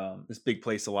 this big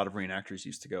place a lot of reenactors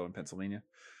used to go in Pennsylvania.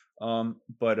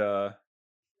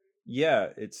 Yeah,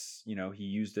 it's he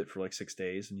used it for like 6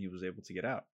 days and he was able to get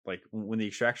out. Like when the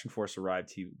extraction force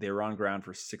arrived, they were on ground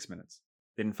for 6 minutes.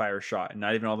 They didn't fire a shot, and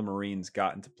not even all the Marines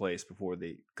got into place before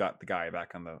they got the guy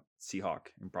back on the Seahawk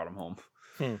and brought him home.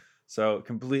 So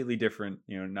completely different,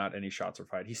 not any shots were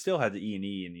fired. He still had the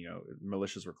E&E and,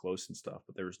 militias were close and stuff,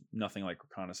 but there was nothing like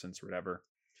reconnaissance or whatever.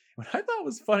 What I thought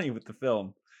was funny with the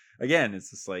film, again, it's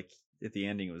just like at the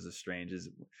ending, it was as strange as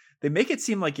they make it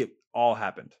seem like it all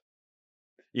happened.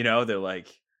 They're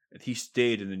like, he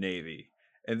stayed in the Navy.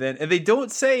 And they don't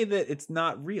say that it's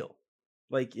not real.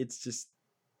 Like, it's just,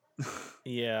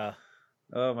 Yeah.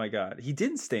 oh my God. He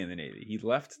didn't stay in the Navy. He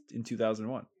left in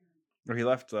 2001. Or he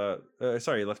left, he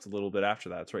left a little bit after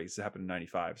that. That's right. It happened in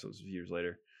 95, so it was a few years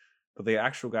later. But the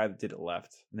actual guy that did it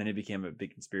left, and then he became a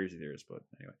big conspiracy theorist. But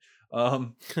anyway,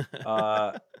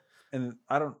 and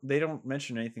they don't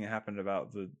mention anything that happened about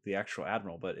the actual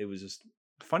admiral, but it was just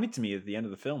funny to me at the end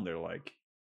of the film. They're like,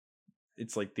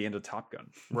 it's like the end of Top Gun,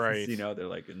 right? They're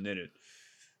like, and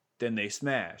then they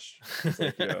smash. It's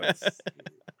like,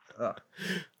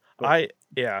 I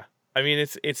mean,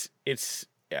 it's.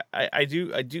 I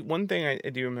do. One thing I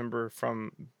do remember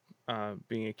from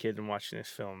being a kid and watching this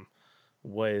film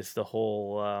was the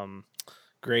whole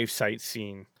gravesite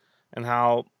scene and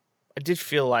how I did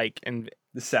feel like, and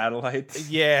the satellites.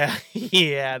 Yeah,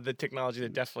 the technology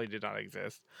that definitely did not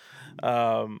exist.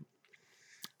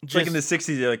 Just like in the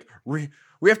 60s, they're like, we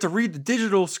have to read the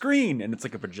digital screen, and it's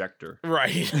like a projector.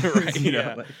 Right.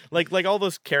 Like all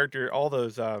those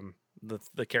the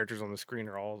characters on the screen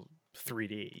are all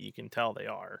 3D. You can tell they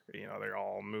are. They're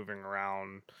all moving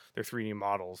around. They're 3D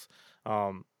models.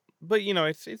 But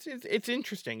it's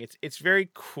interesting. It's very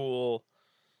cool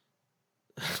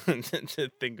to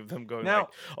think of them going now,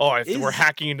 we're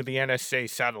hacking into the NSA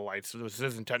satellites. So this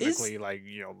isn't technically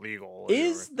legal.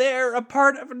 Is there a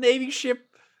part of a Navy ship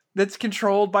that's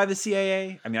controlled by the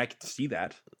CIA? I mean, I could see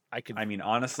that.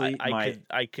 Honestly,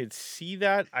 I could see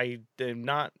that. I am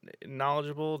not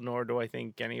knowledgeable, nor do I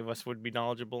think any of us would be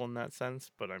knowledgeable in that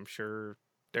sense. But I'm sure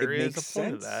there is a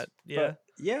point of that. Yeah,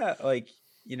 yeah.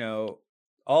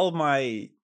 All of my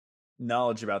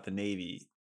knowledge about the Navy,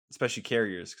 especially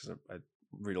carriers, because I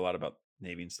read a lot about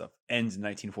Navy and stuff, ends in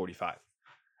 1945.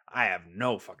 I have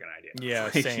no fucking idea. Yeah,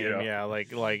 same. Yeah,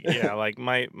 like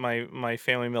my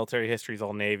family military history is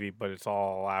all Navy, but it's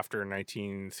all after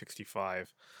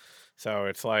 1965. So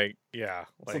it's like, yeah.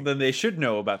 So then they should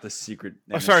know about the secret.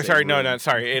 Oh, sorry. No,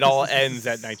 sorry. It all ends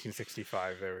at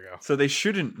 1965. There we go. So they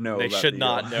shouldn't know. They should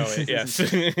not know it. Yes.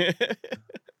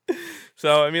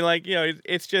 So I mean,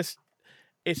 it's just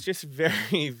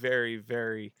very, very,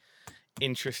 very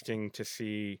interesting to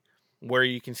see where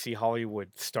you can see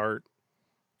Hollywood start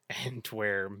and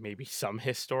where maybe some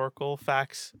historical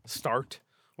facts start,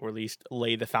 or at least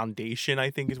lay the foundation,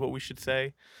 I think is what we should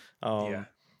say. Yeah.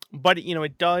 But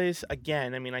it does,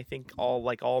 again, I mean, I think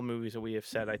all movies that we have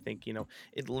said, I think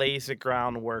it lays the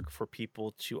groundwork for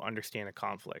people to understand a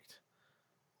conflict.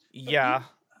 Yeah,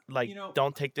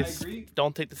 don't take this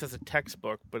as a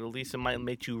textbook, but at least it might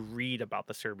make you read about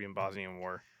the Serbian-Bosnian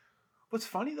War. What's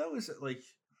funny though is that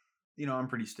I'm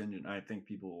pretty stingent. I think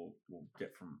people will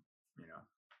get from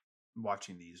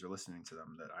watching these or listening to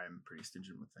them that I'm pretty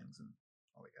stingent with things, and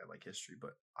I like history,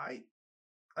 but I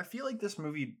feel like this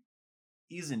movie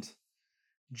isn't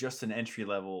just an entry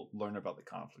level learn about the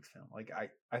conflict film.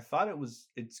 I thought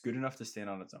it's good enough to stand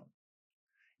on its own.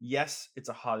 Yes, it's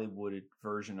a Hollywooded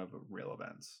version of real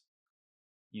events.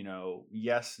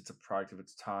 Yes, it's a product of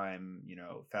its time,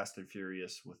 Fast and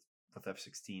Furious with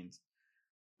F-16s.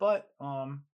 But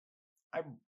I'm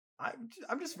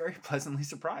just very pleasantly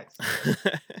surprised.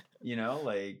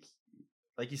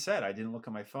 Like you said, I didn't look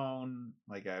at my phone.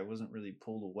 I wasn't really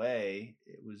pulled away.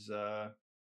 It was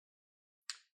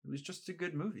just a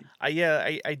good movie.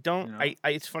 I don't.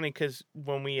 It's funny because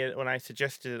when I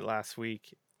suggested it last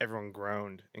week, everyone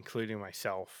groaned, including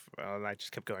myself, and I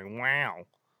just kept going, "Wow,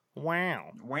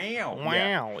 wow, wow,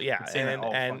 wow." Yeah, and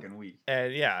fucking week.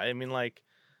 And yeah, I mean,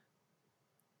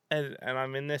 and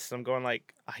I'm in this, and I'm going I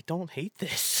don't hate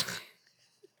this.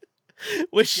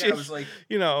 Which is, I was like,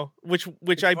 which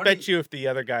I bet you if the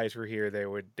other guys were here, they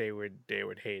would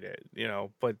hate it,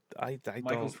 But I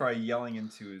Michael's probably yelling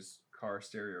into his car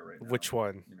stereo right now. Which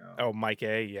one? Oh, Mike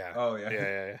A. Yeah. Oh yeah.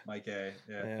 Yeah. Mike A.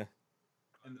 Yeah.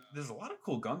 And there's a lot of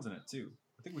cool guns in it too.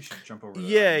 I think we should jump over.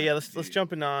 Yeah. Let's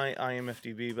jump into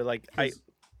IMFDB. But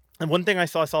and one thing I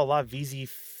saw a lot of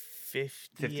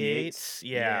VZ-58s.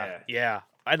 Yeah.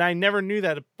 And I never knew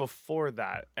that before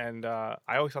that. And I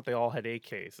always thought they all had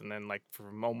AKs. And then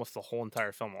for almost the whole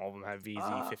entire film, all of them have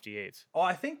VZ-58s. Oh,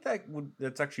 I think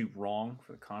that's actually wrong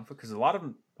for the conflict, because a lot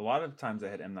of times they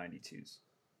had M92s.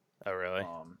 Oh, really?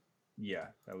 Yeah,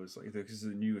 that was because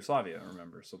of Yugoslavia, I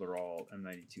remember. So they're all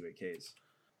M92 AKs.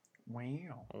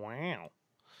 Wow.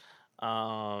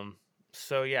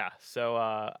 So yeah. So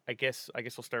I guess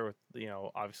we'll start with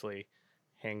obviously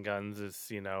handguns is,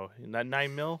 that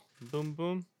 9mm, boom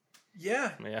boom.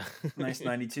 Yeah. Yeah. Nice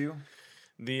 92.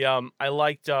 The I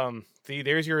liked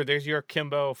there's your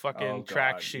Kimbo fucking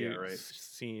tracksuit right.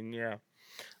 scene, yeah.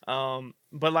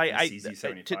 But like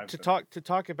CZ75 to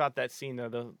talk about that scene though,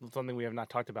 the something we have not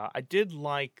talked about. I did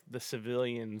like the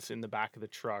civilians in the back of the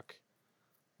truck.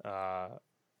 I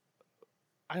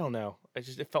don't know.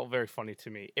 It felt very funny to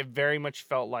me. It very much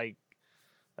felt like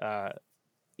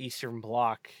Eastern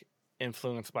Bloc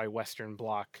influenced by Western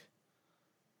Bloc.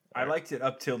 I liked it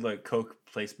up till the Coke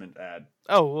placement ad.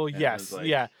 Oh well, yes, like,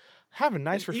 yeah. Have a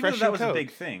nice, refreshing even though that was Coke. a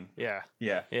big thing. Yeah.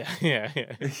 Yeah. Yeah.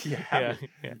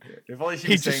 If only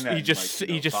she was saying that.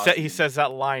 He says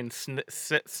that line.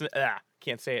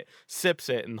 Can't say it. Sips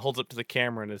it and holds it to the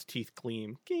camera, and his teeth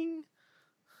gleam. King.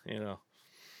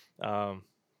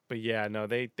 But yeah, no,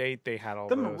 they had all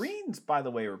the those. Marines, by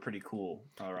the way, were pretty cool.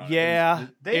 Yeah,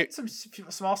 they had some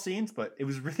small scenes, but it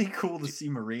was really cool to see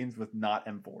Marines with not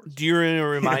M4s. Do you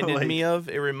reminded me of?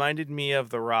 It reminded me of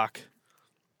The Rock.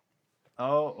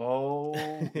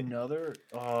 Another.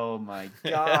 Oh my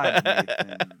God,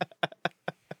 Nathan.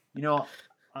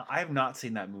 I have not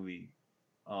seen that movie,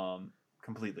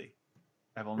 completely.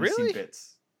 I've only seen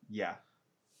bits. Yeah.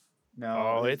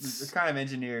 No, it's kind of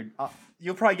engineered.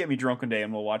 You'll probably get me drunk one day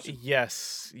and we'll watch it.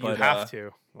 Yes, you have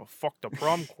to. Well, fuck the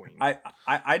prom queen.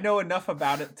 I know enough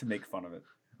about it to make fun of it.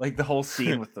 Like the whole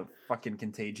scene with the fucking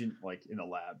contagion, like in a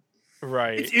lab.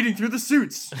 Right. It's eating through the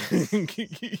suits.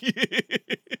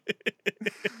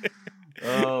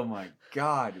 Oh my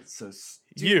God, it's so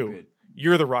stupid.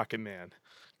 You're the Rocket Man.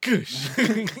 Gosh.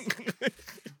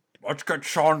 Let's get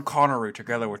Sean Connery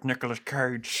together with Nicolas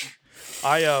Cage.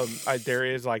 There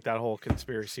is like that whole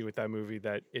conspiracy with that movie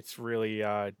that it's really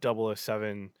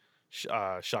 007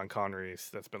 Sean Connery's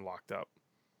that's been locked up.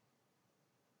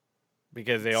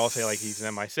 Because they all say like he's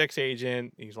an MI6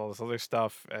 agent, he's all this other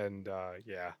stuff, and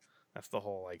yeah, that's the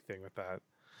whole like thing with that.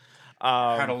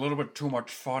 Had a little bit too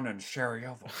much fun in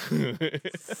Sarajevo.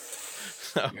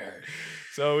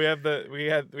 So we had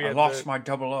I lost my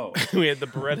 00. We had the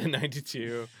Beretta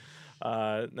 92.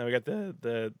 Now we got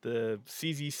the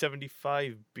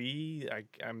CZ75B.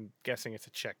 I'm guessing it's a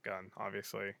Czech gun,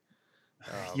 obviously.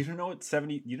 You don't know what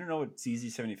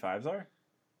CZ75s are?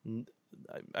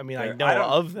 I mean, I know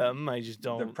of them. I just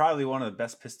don't. They're probably one of the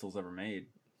best pistols ever made.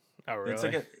 Oh,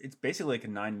 really? It's basically like a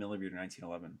 9mm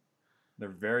 1911. They're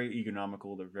very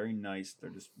economical. They're very nice. They're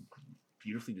just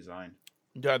beautifully designed.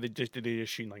 Yeah, did they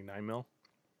just shoot like 9mm?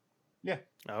 Yeah.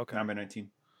 Oh, okay. 9x19.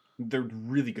 They're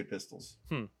really good pistols.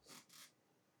 Well,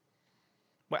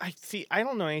 I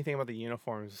don't know anything about the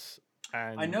uniforms.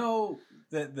 And I know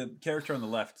that the character on the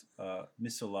left,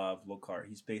 Mislav Lokar,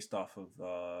 he's based off of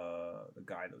the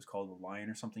guy that was called the Lion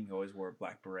or something. He always wore a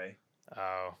black beret.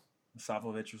 Oh.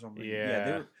 Savlovich or something.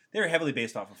 Yeah, they were heavily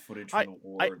based off of footage from the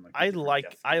war. I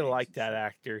like that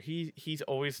actor. He's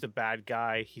always the bad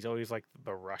guy. He's always like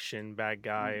the Russian bad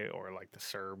guy or like the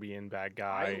Serbian bad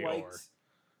guy. I liked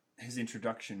his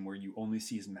introduction where you only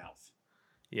see his mouth.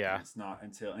 Yeah, and it's not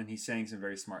until he's saying some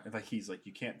very smart. He's like,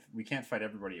 we can't fight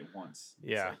everybody at once.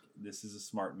 Yeah, like, this is a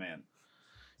smart man.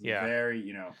 Yeah,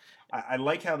 very. I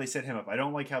like how they set him up. I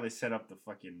don't like how they set up the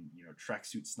fucking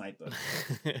tracksuit sniper,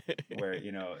 where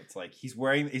it's like he's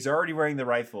already wearing the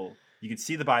rifle. You can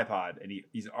see the bipod, and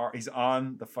he's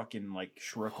on the fucking like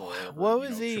Schrickel. What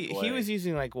was he? AAA. He was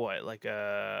using like what? Like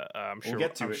I'm sure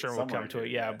we'll come to it.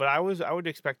 Yeah, but I would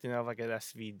expect to have like an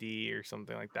SVD or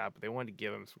something like that. But they wanted to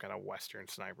give him some kind of Western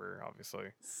sniper, obviously.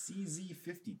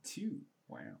 CZ52.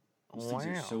 Wow. Those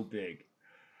things are so big.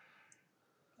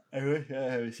 I wish I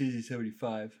had a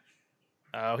CZ75.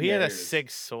 Oh, he had a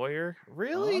Sig Sauer?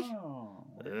 Really? Oh.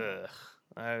 Ugh.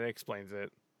 That explains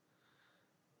it.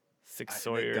 Sig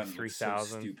Sauer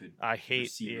 3000. So I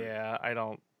hate. Yeah, I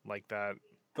don't like that.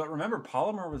 But remember,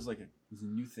 polymer was a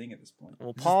new thing at this point.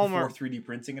 Well, polymer before 3D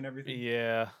printing and everything.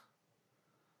 Yeah.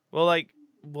 Well, I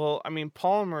mean,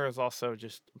 polymer is also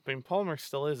just. I mean, polymer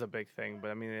still is a big thing,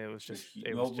 but I mean, it was just.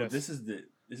 This is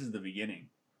the beginning.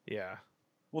 Yeah.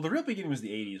 Well, the real beginning was the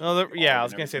 80s. Oh, I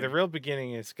was going to say the real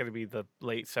beginning is going to be the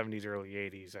late 70s, early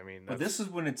 80s. I mean, but this is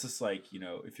when it's just like,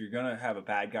 if you're going to have a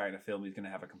bad guy in a film, he's going to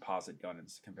have a composite gun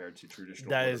compared to traditional.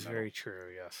 That is very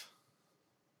true, yes.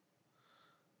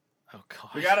 Oh, God.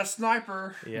 We got a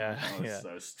sniper. Yeah. Yeah.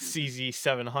 So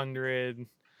CZ700.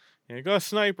 You got a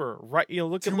sniper, right?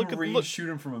 Look shoot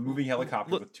him from a moving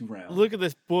helicopter with 2 rounds. Look at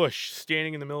this bush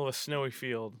standing in the middle of a snowy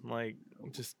field,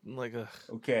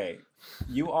 Okay,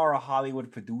 you are a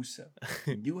Hollywood producer.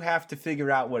 You have to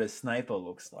figure out what a sniper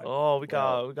looks like. Oh, we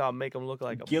gotta make him look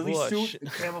like a ghillie bush. suit, a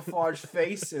camouflage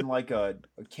face, and like a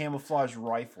camouflage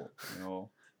rifle.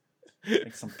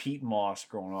 like some peat moss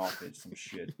growing off it, some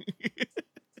shit.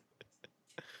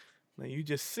 Now you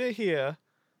just sit here,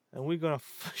 and we're gonna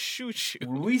shoot you.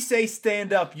 When we say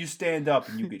stand up, you stand up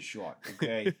and you get shot.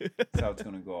 Okay, that's how it's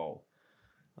gonna go.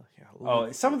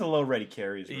 Oh, some of the low ready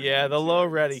carries. Yeah, the low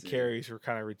ready carries were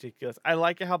kind of ridiculous. I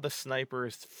like how the sniper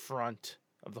is front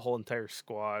of the whole entire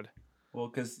squad. Well,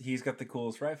 because he's got the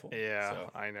coolest rifle. Yeah,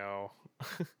 so. I know.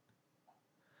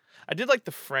 I did like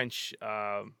the French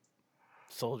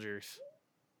soldiers.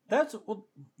 That's well,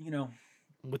 you know,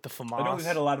 with the FAMAS. I know we've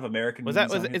had a lot of American. Is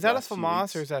that a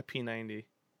FAMAS or is that P90?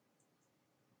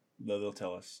 No, they'll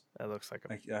tell us. That looks like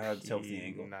a I have to tell the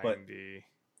angle, P90. but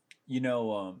you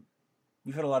know,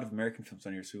 we've had a lot of American films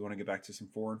on here, so we want to get back to some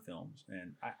foreign films.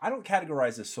 And I don't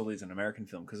categorize this solely as an American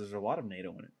film because there's a lot of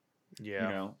NATO in it. Yeah.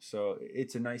 You know, so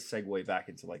it's a nice segue back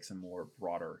into like some more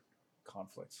broader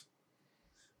conflicts.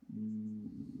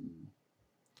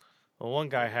 Well, one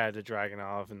guy had a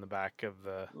Dragunov in the back of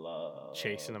the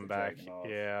chasing him back. Dragunov.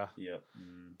 Yeah. Yep.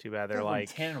 Too bad they're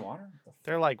like tan and water.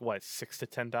 They're like what, $6,000 to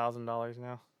 $10,000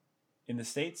 now? In the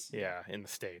States? Yeah, in the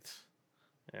States.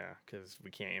 Yeah, because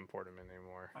we can't import them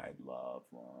anymore. I'd love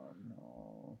one.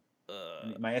 Oh.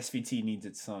 My SVT needs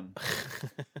its son.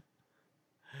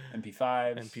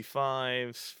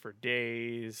 MP5s for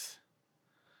days.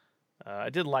 I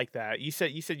did like that. You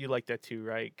said you liked that too,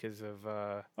 right? Because of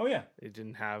oh yeah, it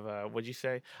didn't have what'd you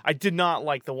say? I did not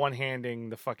like the one-handing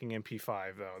the fucking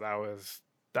MP5 though.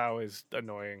 That was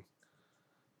annoying.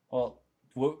 Well,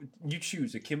 what you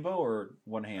choose, akimbo or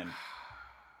one hand?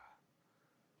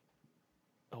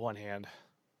 One hand.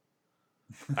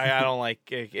 I don't like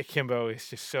akimbo. It's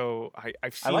just so I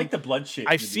like the blood shit.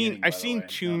 I've seen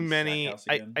too many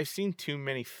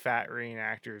fat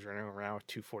reenactors running around with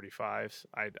 245s.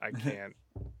 I can't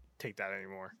take that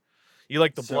anymore. You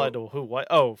like the blood? Who? What?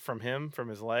 Oh, from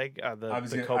his leg.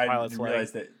 The co-pilot's leg. I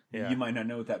realized that you might not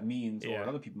know what that means, or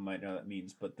other people might know what that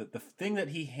means. But the thing that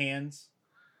he hands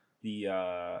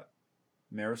the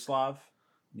Miroslav,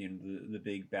 the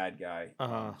big bad guy,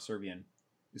 Serbian,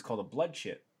 is called a blood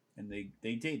shit. And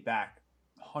they date back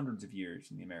hundreds of years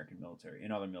in the American military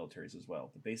and other militaries as well.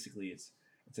 But basically, it's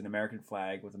an American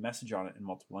flag with a message on it in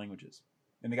multiple languages.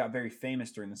 And they got very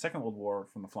famous during the Second World War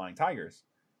from the Flying Tigers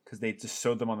because they just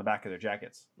sewed them on the back of their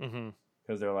jackets.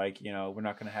 Because they're like, we're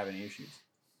not going to have any issues.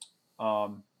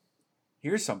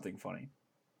 Here's something funny.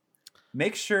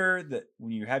 Make sure that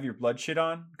when you have your blood shit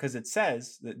on, because it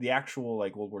says that the actual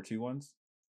like World War II ones,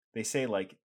 they say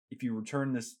like if you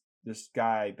return this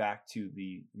guy back to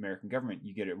the American government,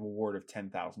 you get a reward of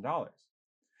 $10,000.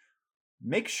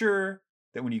 Make sure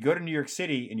that when you go to New York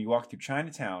City and you walk through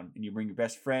Chinatown and you bring your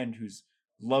best friend who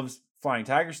loves Flying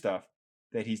Tiger stuff,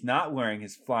 that he's not wearing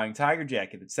his Flying Tiger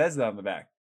jacket that says that on the back.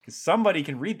 Because somebody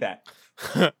can read that.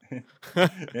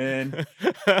 And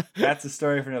that's a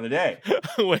story for another day.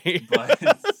 Wait. But,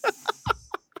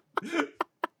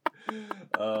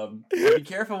 be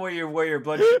careful where you wear your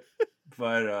blood shit.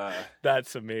 But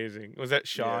that's amazing. Was that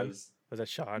Sean? Yeah, was that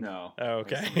Sean? No. Oh,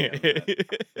 okay.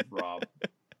 Rob.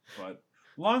 But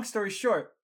long story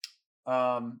short,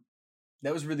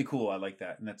 that was really cool. I like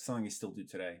that, and that's something they still do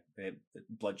today. They have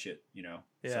blood shit, Yeah.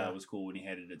 So that was cool when he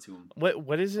handed it to him.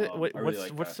 What is it?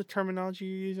 Really what's the terminology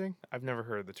you're using? I've never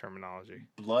heard of the terminology.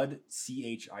 Blood,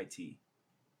 CHIT.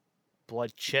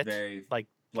 Blood chit. Like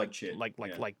blood chit. Like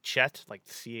chet, like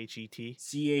CHET.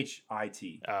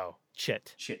 CHIT. Oh,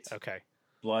 chit. Chit. Okay.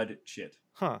 Blood shit.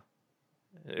 Huh.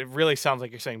 It really sounds like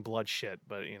you're saying blood shit,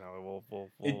 but we'll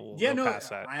go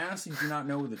past that. I honestly do not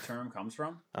know where the term comes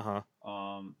from.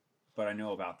 But I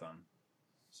know about them.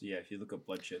 So yeah, if you look up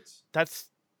blood shits.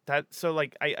 So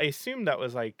like I assumed that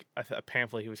was like a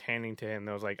pamphlet he was handing to him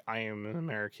that was like, I am an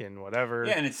American, whatever.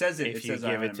 Yeah, and it says if you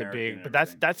give it to Big, but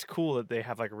that's cool that they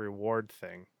have like a reward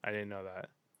thing. I didn't know that.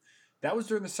 That was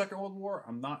during the Second World War.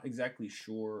 I'm not exactly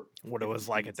sure what it was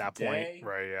like at that point.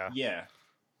 Right, yeah. Yeah.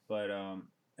 But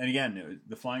and again,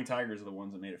 the Flying Tigers are the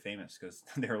ones that made it famous because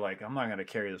they were like, I'm not gonna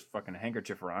carry this fucking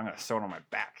handkerchief around. I'm gonna sew it on my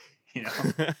back.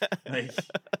 Like,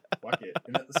 fuck it.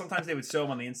 And sometimes they would sew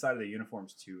them on the inside of their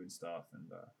uniforms too and stuff. And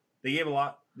they gave a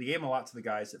lot. They gave them a lot to the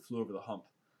guys that flew over the hump.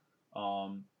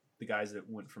 The guys that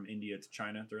went from India to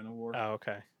China during the war. Oh,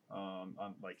 okay. On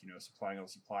supplying all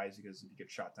the supplies because if you get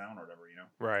shot down or whatever,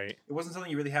 Right. It wasn't something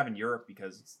you really have in Europe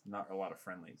because it's not a lot of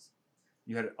friendlies.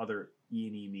 You had other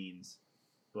E&E means.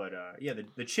 But yeah,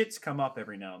 the chits come up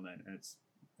every now and then, and it's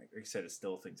like I said, it's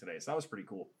still a thing today. So that was pretty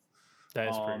cool. That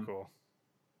is pretty cool.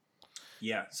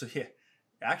 Yeah. So yeah,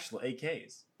 actual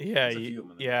AKs.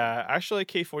 Yeah. Actually,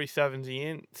 AK-47s. You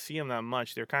didn't see them that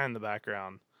much. They're kind of in the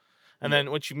background, and then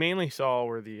what you mainly saw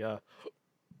were the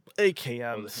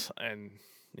AKMs, and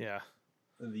yeah.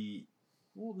 The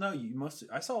Well, no, you mostly.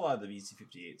 I saw a lot of the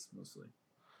VZ58s mostly.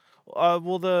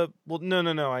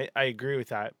 No. I agree with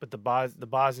that. But the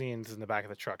Bosnians in the back of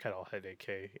the truck all had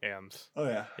AK AMs. Oh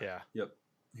yeah. Yeah. Yep.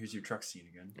 Here's your truck scene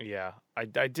again. Yeah. I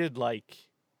did like.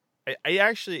 I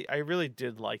really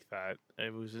did like that.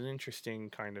 It was an interesting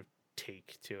kind of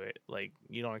take to it. Like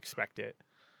you don't expect it.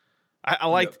 I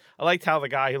liked how the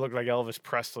guy who looked like Elvis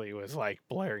Presley was like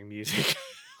blaring music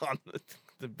on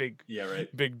the big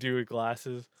big dude with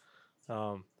glasses.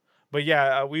 But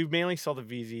yeah, we mainly saw the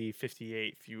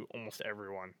VZ58 through almost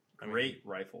everyone. Great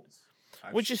rifles.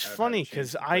 Which is funny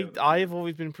because I've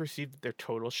always been perceived that they're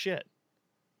total shit.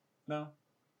 No.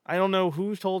 I don't know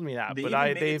who told me that, but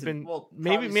they've been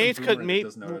maybe it's because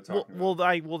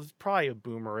it's probably a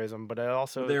boomerism, but I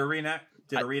also did a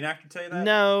reenactor tell you that?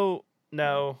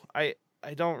 No, I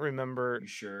don't remember. You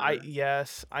sure?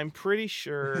 Yes, I'm pretty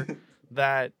sure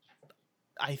that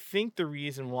I think the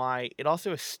reason why it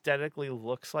also aesthetically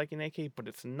looks like an AK, but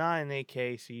it's not an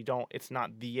AK, so it's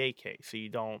not the AK, so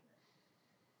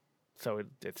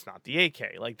it's not the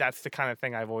AK. Like that's the kind of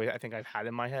thing I think I've had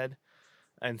in my head,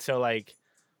 and so like.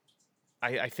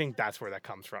 I think that's where that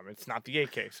comes from. It's not the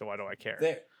AK, so why do I care?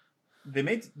 They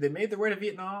made their way to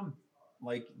Vietnam.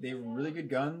 Like they were really good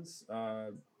guns.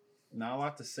 Not a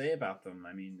lot to say about them.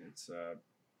 I mean, it's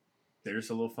they're just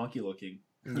a little funky looking.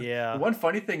 Yeah. The one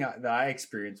funny thing that I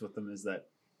experience with them is that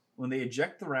when they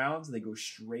eject the rounds, they go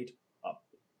straight up.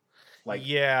 Like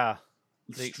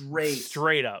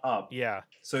straight up. Yeah.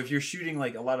 So if you're shooting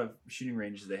like a lot of shooting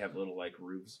ranges, they have little like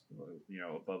roofs,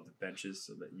 above the benches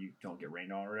so that you don't get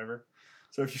rained on or whatever.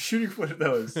 So if you're shooting one of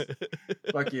those,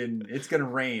 fucking, it's gonna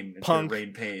rain. It's gonna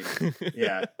rain pain.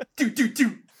 Yeah,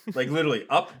 do. Like literally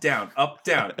up down.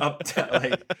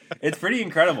 Like it's pretty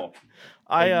incredible.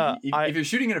 If you're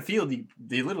shooting in a field,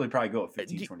 they literally probably go at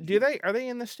 15, 20. Are they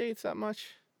in the States that much?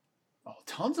 Oh,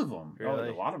 tons of them. Really?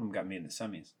 Oh, a lot of them got made in the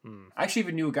semis. I actually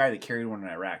even knew a guy that carried one in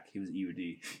Iraq. He was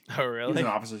EOD. Oh, really? He was an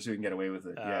officer, so he can get away with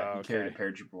it. Yeah, he carried a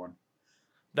paratrooper one.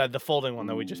 The folding one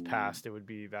that we just passed, it would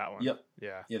be that one. Yep.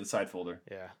 Yeah. Yeah, the side folder.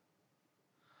 Yeah.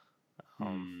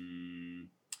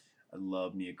 I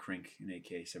love Mia Crink in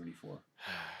AK-74.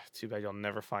 Too bad you'll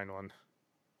never find one.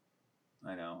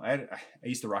 I know. I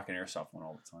used to rock an airsoft one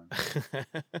all the time.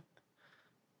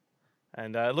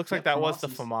 And it looks like that was the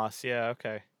FAMAS. Yeah,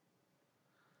 okay.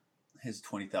 His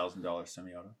 $20,000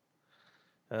 semi-auto.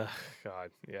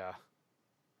 God, yeah.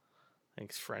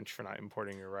 Thanks, French, for not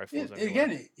importing your rifles.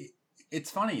 Again,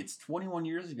 it's funny. It's 21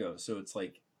 years ago, so it's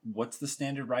like, what's the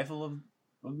standard rifle of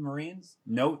Marines?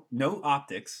 No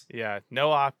optics. Yeah,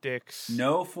 no optics.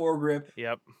 No foregrip.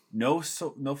 Yep. No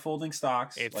folding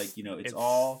stocks. It's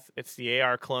the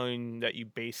AR clone that you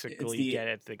basically get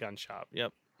at the gun shop.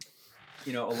 Yep.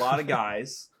 A lot of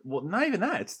guys. Well, not even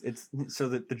that. It's so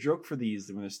that the joke for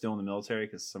these when they're still in the military,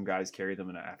 because some guys carry them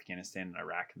in Afghanistan and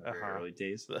Iraq in the very early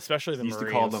days, especially the Marines.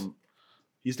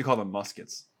 He used to call them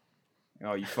muskets.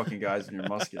 Oh, you fucking guys and your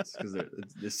muskets, because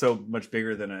they're so much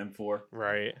bigger than an M4.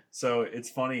 Right. So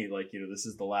it's funny, like this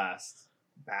is the last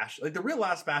bastion, like the real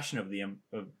last bastion of the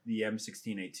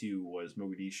M16A2 was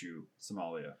Mogadishu,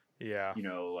 Somalia. Yeah.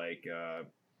 Like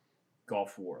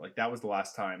Gulf War, like that was the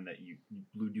last time that you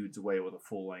blew dudes away with a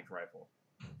full length rifle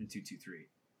in 2.23,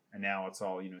 and now it's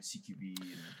all CQB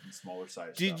and smaller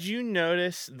size. Did you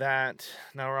notice that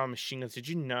now we're on machine guns? Did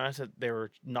you notice that there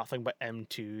were nothing but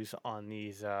M2s on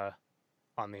these?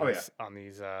 On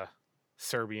these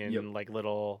Serbian like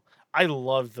little. I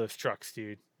love those trucks,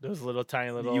 dude. Those little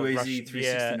tiny little UAZ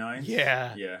 369s.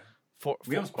 Yeah.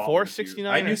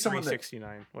 469. I knew someone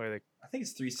 369. What are they? I think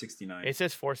it's 369. It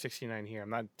says 469 here.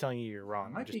 I'm not telling you you're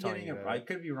wrong. I'm just telling you. I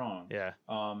could be wrong. Yeah.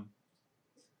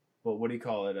 But what do you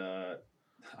call it?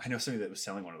 I know somebody that was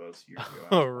selling one of those years ago.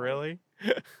 Oh, really?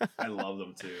 I love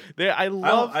them too. I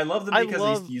love them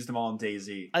because they used them all in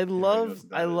DayZ. I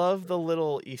love the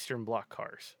little Eastern Bloc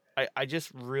cars. I just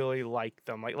really like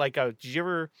them. Did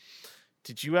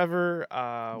you ever?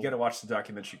 You got to watch the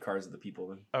documentary Cars of the People.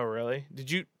 Then. Oh, really?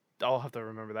 Did you? I'll have to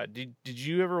remember that. Did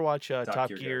you ever watch Top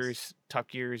Gear's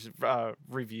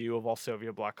review of all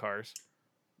Soviet block cars?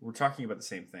 We're talking about the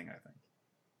same thing, I think.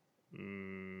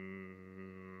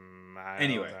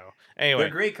 Anyway, they're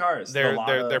great cars.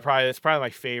 It's probably my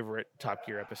favorite Top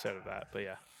Gear episode of that. But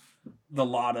yeah, the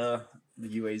Lada, the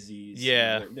UAZs.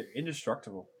 Yeah, they're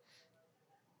indestructible.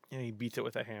 And he beats it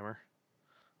with a hammer.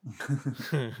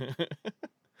 The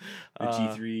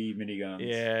G3 miniguns.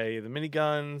 Yeah, the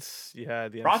miniguns. Yeah,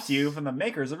 brought to you from the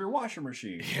makers of your washing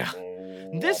machine. Yeah,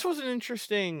 this was an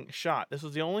interesting shot. This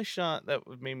was the only shot that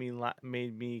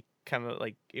made me kind of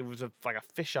like it was like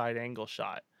a fisheye angle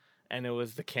shot, and it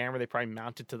was the camera they probably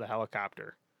mounted to the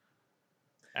helicopter.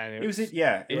 and It was was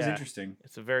yeah, interesting.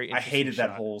 it's a very I interesting hated that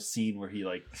shot. whole scene where he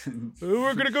like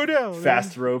We're gonna go down.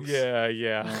 fast ropes.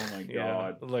 Yeah. Oh my Yeah.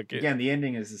 god. Look, Again, the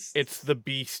ending is just... it's the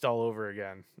beast all over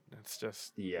again. It's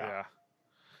just Yeah.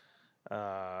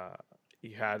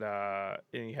 you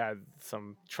had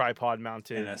some tripod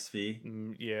mounted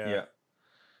NSV. yeah.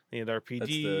 The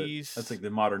RPGs. That's like the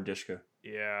modern Dishka.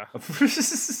 Yeah.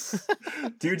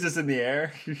 Dude's just in the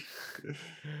air.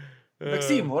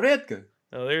 Maxim Moretka.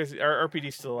 Oh, there's our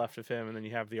RPD to the left of him, and then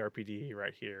you have the RPD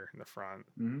right here in the front.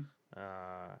 Mm-hmm.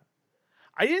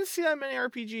 I didn't see that many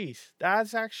RPGs.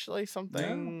 That's actually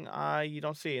something you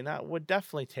don't see, and that would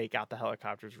definitely take out the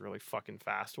helicopters really fucking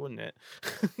fast, wouldn't it?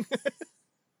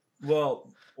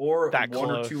 Well, or That one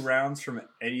close. or two rounds from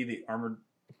any of the armored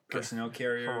personnel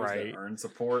carriers Right. that earn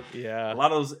support. Yeah. A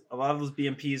lot of those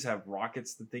BMPs have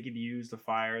rockets that they could use to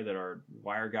fire that are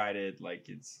wire guided. Like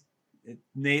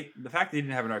the fact they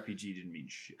didn't have an RPG didn't mean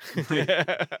shit.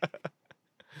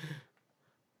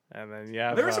 And then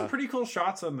yeah, there were some pretty cool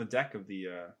shots on the deck of the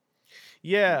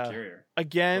carrier.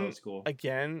 Again, that was cool.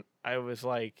 Again, I was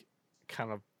like,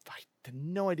 I had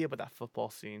no idea about that football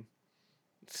scene.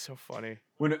 It's so funny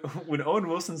when Owen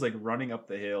Wilson's like running up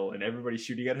the hill and everybody's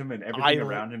shooting at him and everything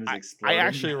around him is exploding. I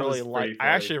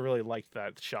actually really liked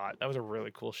that shot. That was a really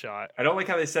cool shot. I don't like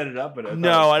how they set it up, but I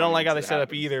don't like how they set it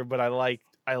up either. But I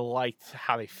liked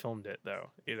how they filmed it though.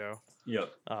 You know.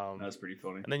 Yep. That was pretty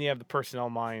funny. And then you have the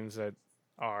personnel mines that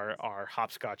are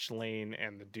Hopscotch Lane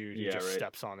and the dude who just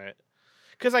steps on it.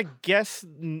 Because I guess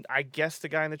the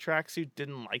guy in the tracksuit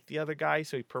didn't like the other guy,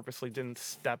 so he purposely didn't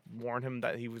warn him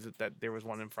that there was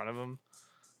one in front of him,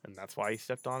 and that's why he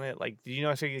stepped on it. Like, did you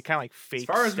know? So he kind of like fake. As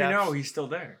far as steps. we know, he's still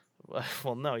there.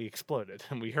 Well, no, he exploded,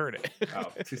 and we heard it.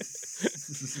 Oh.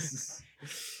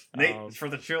 Nate, it's for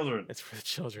the children. It's for the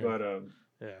children. But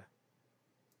yeah,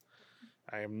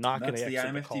 I am not going to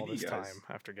exit the call this guys. time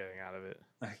after getting out of it.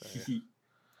 So, yeah.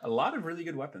 A lot of really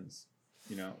good weapons.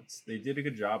 You know, they did a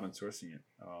good job on sourcing it.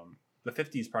 The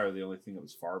 50 is probably the only thing that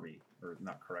was Farby or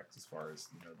not correct as far as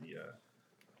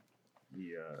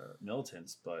the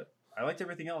militants, but I liked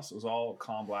everything else. It was all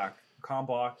com block.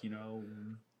 You know,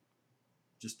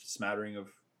 just a smattering of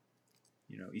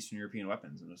Eastern European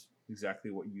weapons, and it was exactly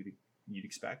what you'd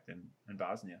expect in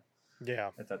Bosnia.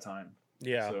 Yeah, at that time.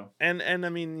 Yeah, so. and I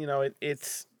mean,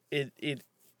 it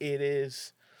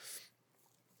is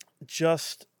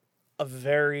just a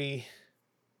very.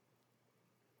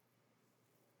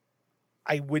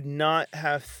 I would not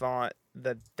have thought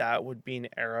that would be an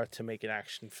era to make an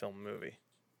action film movie.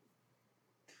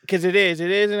 Because it is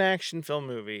an action film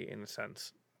movie in a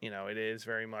sense. You know, it is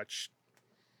very much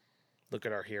look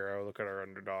at our hero, look at our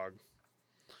underdog,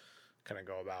 kind of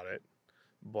go about it.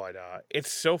 But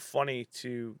it's so funny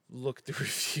to look at the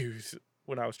reviews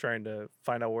when I was trying to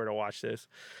find out where to watch this,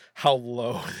 how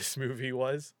low this movie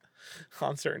was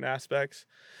on certain aspects.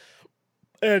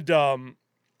 And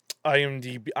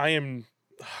IMDb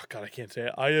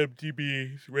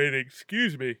rating,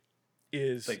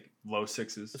 is like low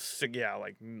sixes. Yeah,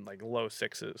 like low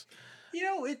sixes. You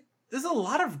know, there's a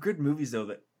lot of good movies though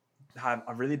that have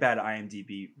a really bad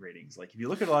IMDb ratings. Like if you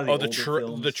look at a lot of the older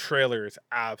films, the trailer is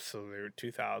absolute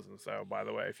 2000s though. By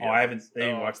the way, if you I haven't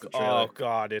watched the trailer. Oh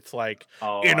god, it's like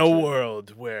in a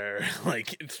world where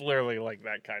like it's literally like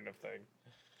that kind of thing.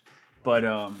 But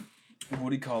what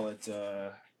do you call it?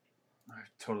 I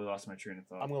totally lost my train of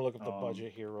thought. I'm gonna look up the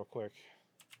budget here real quick.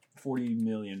 40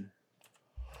 million.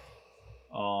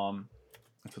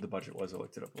 That's what the budget was. I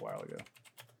looked it up a while ago,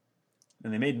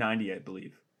 and they made 90, I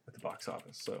believe, at the box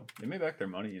office. So they made back their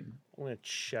money. And I'm gonna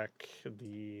check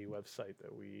the website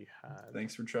that we had.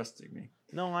 Thanks for trusting me.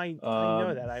 No, I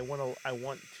know that. I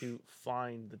want to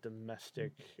find the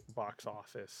domestic box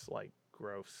office like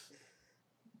gross.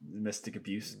 Domestic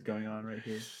abuse going on right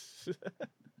here.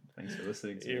 Thanks for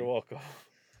listening to You're me. welcome.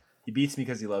 He beats me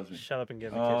because he loves me. Shut up and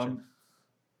get in the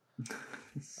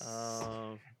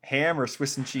kitchen. Ham or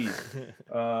Swiss and cheese.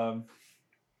 No,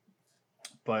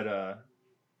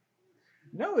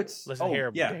 it's... Listen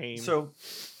here, yeah. Dame. So,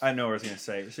 I know what I was going to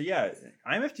say. So, yeah,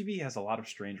 IMDb has a lot of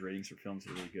strange ratings for films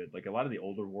that are really good. Like, a lot of the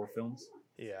older war films.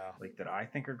 Yeah. Like, that I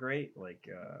think are great. Like,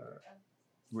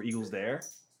 Were Eagles There?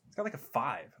 It's got like a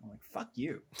 5. I'm like, fuck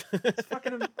you. It's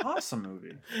fucking an awesome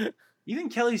movie. Even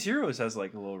Kelly's Heroes has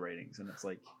like low ratings, and it's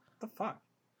like, what the fuck?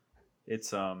 It's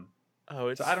So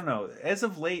I don't know. As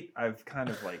of late, I've kind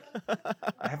of like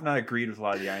I have not agreed with a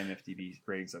lot of the IMDb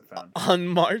ratings I've found.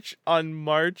 On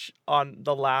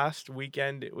the last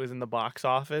weekend it was in the box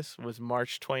office was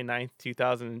March 29th,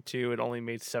 2002. It only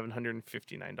made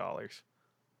 $759.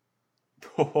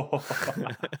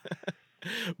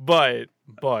 But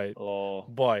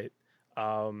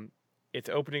its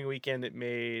opening weekend, it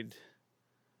made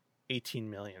 $18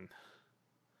 million.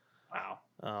 Wow.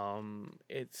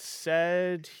 It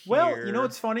said here. Well, you know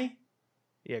what's funny?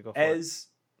 Yeah, go for it.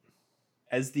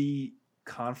 As the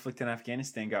conflict in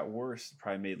Afghanistan got worse, it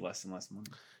probably made less and less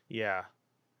money. Yeah.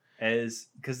 Because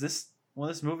when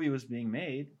this movie was being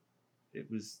made, it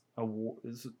was a war.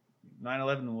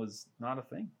 9/11 was not a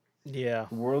thing. Yeah.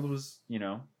 The world was,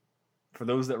 for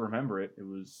those that remember it, it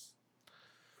was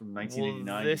from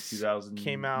 1989 to 2001.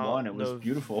 Came out it was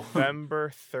beautiful.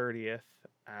 November 30th,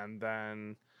 and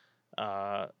then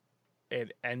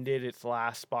it ended its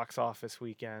last box office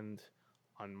weekend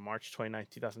on March 29th,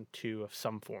 2002 of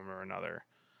some form or another,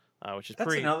 which is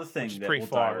another thing that will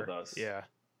die with us. Yeah.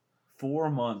 4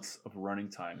 months of running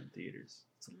time in theaters.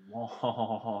 It's a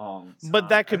long time. But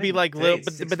that could be like little,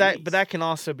 but that can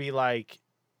also be like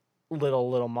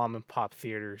little mom and pop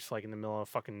theaters, like in the middle of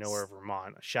fucking nowhere,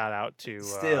 Vermont. Shout out to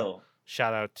the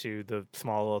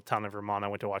small little town of Vermont I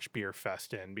went to watch Beer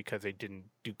Fest in because they didn't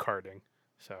do karting.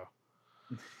 So,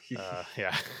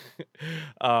 yeah,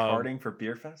 karting for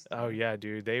Beer Fest. Oh yeah,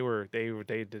 dude, they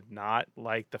did not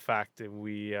like the fact that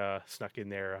we snuck in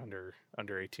there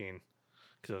under 18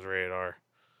 because it was rated R.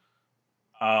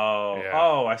 Oh, yeah.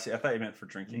 Oh, I see. I thought you meant for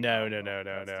drinking. No.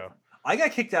 I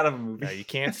got kicked out of a movie. No, you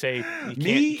can't say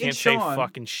you can't say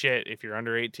fucking shit if you're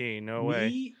under 18. No way.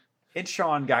 Me and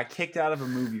Sean got kicked out of a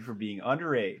movie for being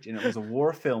underage, and it was a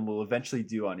war film we'll eventually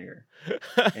do on here.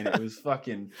 And it was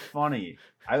fucking funny.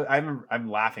 I'm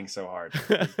laughing so hard.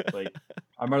 Like,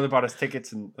 our mother bought us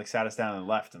tickets and like sat us down and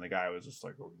left, and the guy was just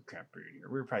like, "Oh, you can't be here."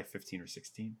 We were probably 15 or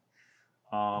 16.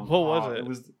 What was it? It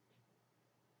was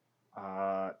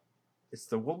it's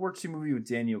the World War II movie with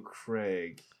Daniel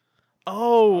Craig.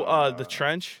 Oh, The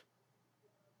Trench?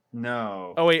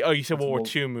 No. Oh wait, you said World War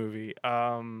II movie.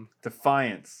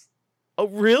 Defiance. Oh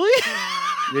really?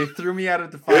 They threw me out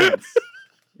of Defiance.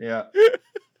 Yeah.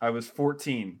 I was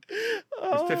 14. I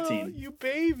was 15. You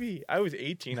baby. I was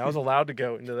 18. I was allowed to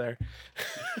go into there.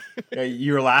 Yeah,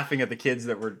 you were laughing at the kids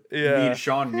that were me and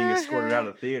Sean being escorted out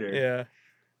of the theater. Yeah.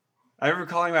 I remember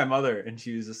calling my mother and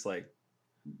she was just like,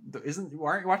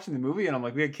 aren't you watching the movie? And I'm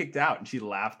like, we got kicked out, and she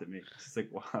laughed at me. She's like,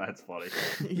 wow, that's funny.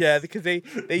 Yeah, because they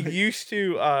used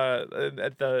to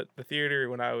at the theater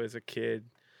when I was a kid,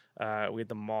 we had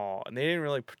the mall, and they didn't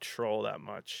really patrol that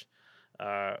much.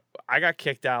 I got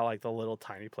kicked out like the little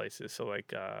tiny places. So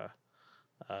like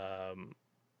there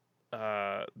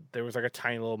was like a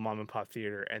tiny little mom and pop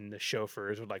theater, and the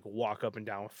chauffeurs would like walk up and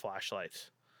down with flashlights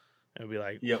and be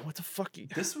like, what the fuck?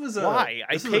 This was why?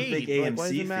 This was a big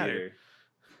AMC theater.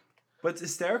 But it's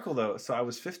hysterical though. So I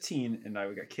was 15 and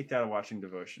I got kicked out of watching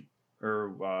Devotion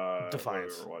or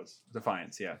Defiance. Whatever it was.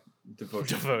 Defiance, yeah.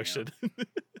 Devotion.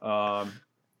 Yeah.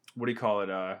 What do you call it?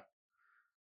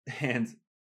 And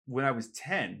when I was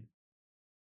 10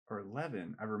 or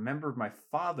 11, I remember my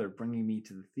father bringing me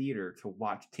to the theater to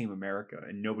watch Team America,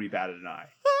 and nobody batted an eye.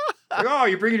 Like, oh,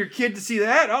 you're bringing your kid to see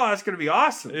that? Oh, that's gonna be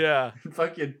awesome. Yeah.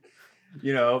 Fucking.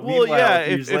 Well, yeah.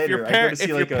 If your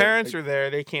parents are there,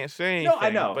 they can't say anything. No, I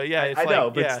know. But yeah, I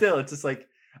know. But still, it's just like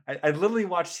I literally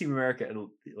watched Team America at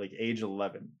like age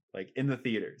 11, like in the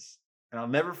theaters, and I'll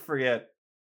never forget.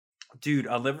 Dude,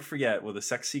 I'll never forget when the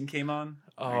sex scene came on.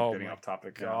 Oh, getting off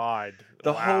topic. God,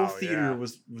 the whole theater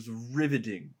was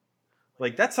riveting.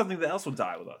 Like that's something that else will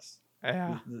die with us.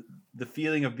 Yeah. The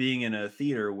feeling of being in a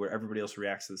theater where everybody else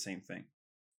reacts to the same thing.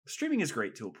 Streaming is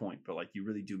great to a point, but like you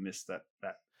really do miss that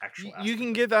actual. You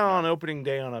can get that on opening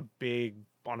day on a big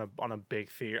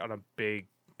theater, on a big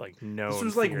like known. This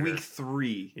was like week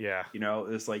 3. Yeah.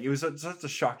 It's like it was such a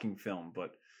shocking film,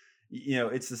 but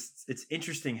it's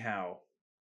interesting how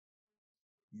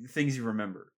things you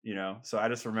remember, So I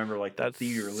just remember like the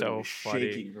theater literally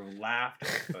shaking from laughter.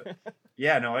 But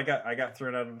yeah, no, I got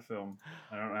thrown out of the film.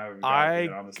 I don't know how I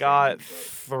got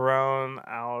thrown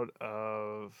out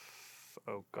of.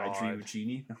 Oh God! I Dream of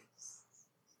Jeannie.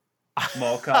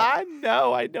 Mall Cop. I know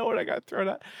what I got thrown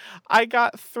out. I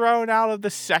got thrown out of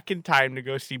the second time to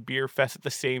go see Beer Fest at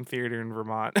the same theater in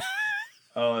Vermont.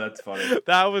 Oh, that's funny.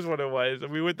 That was what it was.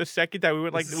 We went the second time. We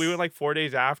went like 4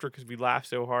 days after because we laughed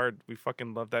so hard. We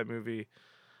fucking loved that movie.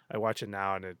 I watch it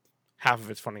now, and half of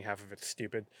it's funny, half of it's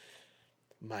stupid.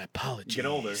 My apologies. Get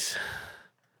older.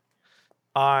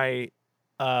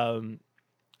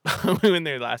 We went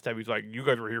there last time. He's like, "You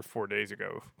guys were here 4 days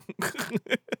ago,"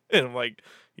 and I'm like,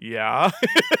 "Yeah."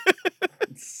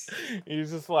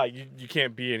 He's just like, "You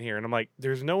can't be in here," and I'm like,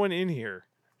 "There's no one in here.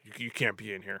 You can't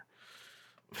be in here."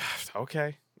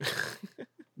 Okay.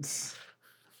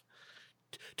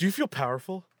 Do you feel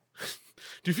powerful?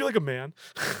 Do you feel like a man?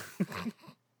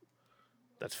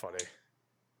 That's funny.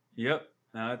 Yep.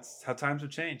 No, that's how times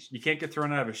have changed. You can't get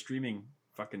thrown out of a streaming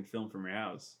fucking film from your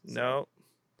house. So. No,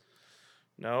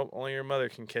 no, only your mother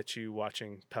can catch you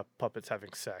watching puppets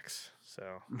having sex. So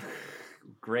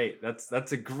Great.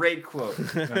 That's a great quote.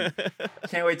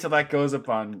 Can't wait till that goes up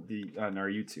on our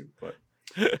YouTube. But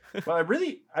well, I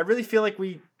really feel like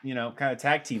we kind of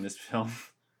tag team this film,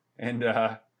 and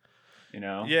yeah,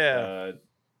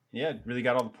 really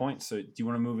got all the points. So do you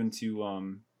want to move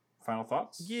into final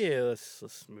thoughts? yeah.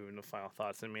 Let's move into final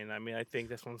thoughts. I mean, I think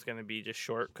this one's gonna be just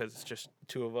short because it's just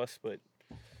two of us, but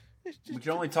We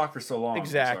can only talk for so long.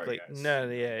 exactly. Sorry, guys. No,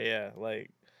 yeah.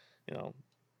 Like,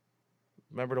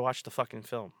 remember to watch the fucking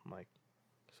film. Like,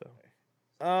 so.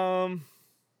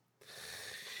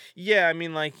 Yeah, I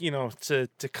mean, like, to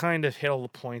kind of hit all the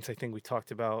points I think we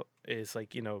talked about is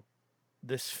like,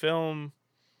 this film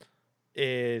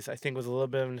I think was a little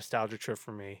bit of a nostalgia trip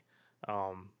for me.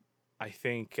 I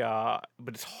think, but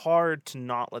it's hard to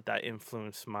not let that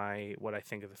influence what I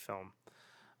think of the film.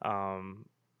 Um,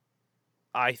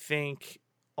 I think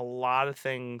a lot of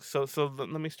things. Let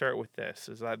me start with this.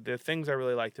 Is that the things I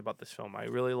really liked about this film? I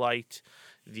really liked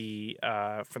for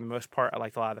the most part, I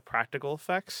liked a lot of the practical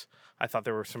effects. I thought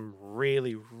there were some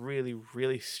really, really,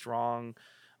 really strong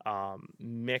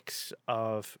mix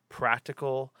of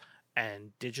practical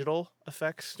and digital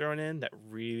effects thrown in that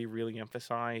really, really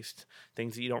emphasized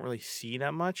things that you don't really see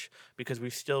that much because we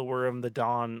still were in the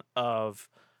dawn of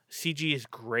CG is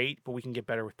great, but we can get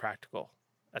better with practical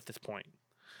at this point.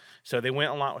 So they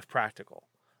went a lot with practical.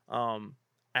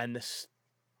 And the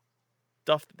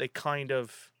stuff that they kind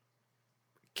of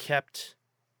kept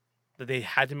that they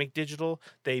had to make digital,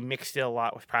 they mixed it a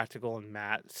lot with practical and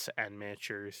mats and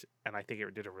miniatures, and I think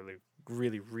it did a really,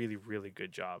 really, really, really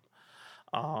good job.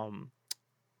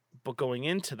 But going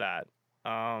into that,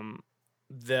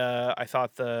 I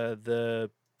thought the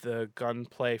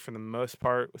gunplay for the most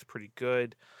part was pretty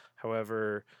good.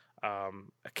 However,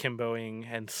 akimboing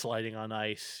and sliding on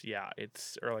ice, yeah,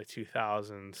 it's early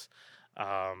 2000s.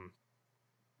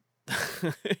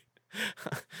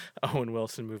 Owen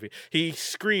Wilson movie. He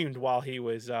screamed while he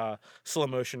was slow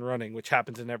motion running, which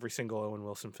happens in every single Owen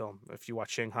Wilson film. If you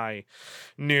watch Shanghai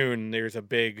Noon, there's a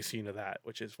big scene of that,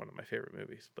 which is one of my favorite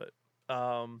movies. But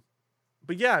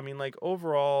yeah, I mean, like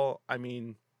overall, I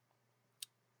mean,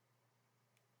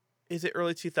 is it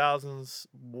early 2000s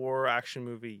war action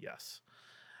movie? Yes.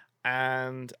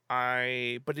 And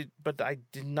but I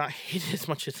did not hate it as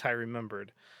much as I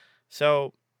remembered.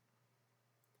 So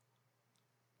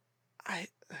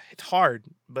it's hard,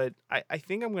 but I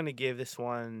think I'm gonna give this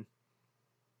one.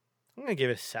 I'm gonna give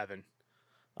it a 7.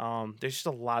 There's just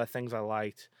a lot of things I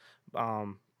liked,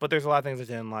 but there's a lot of things I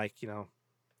didn't like.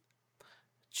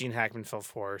 Gene Hackman felt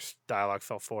forced, dialogue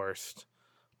felt forced,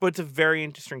 but it's a very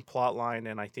interesting plot line,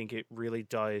 and I think it really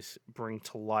does bring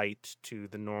to light to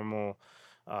the normal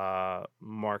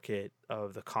market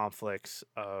of the conflicts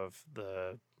of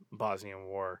the Bosnian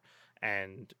War.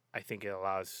 And I think it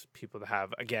allows people to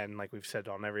have, again, like we've said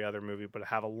on every other movie, but to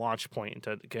have a launch point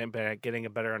into getting a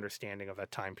better understanding of that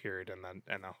time period and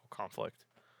the whole conflict.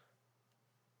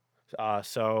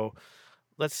 So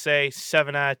let's say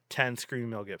 7 out of 10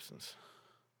 Screaming Mel Gibsons.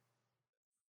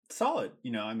 Solid.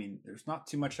 I mean, there's not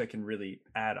too much I can really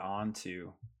add on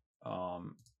to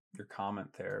your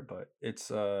comment there, but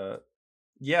it's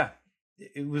yeah,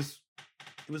 it was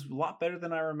a lot better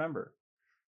than I remember.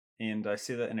 And I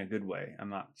say that in a good way.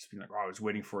 I'm not just being like, oh, I was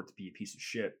waiting for it to be a piece of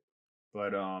shit.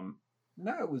 But no,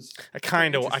 it was. I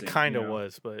kind of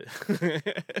was, but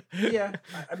yeah.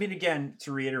 I mean, again,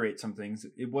 to reiterate some things,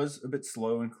 it was a bit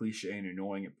slow and cliche and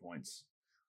annoying at points.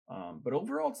 But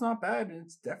overall, it's not bad, and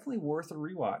it's definitely worth a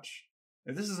rewatch.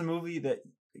 If this is a movie that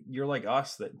you're like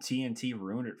us, that TNT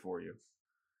ruined it for you,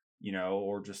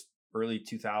 or just early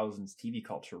 2000s TV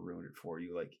culture ruined it for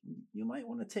you, like you might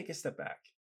want to take a step back.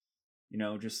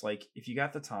 Just like if you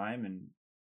got the time and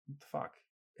fuck,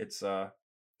 it's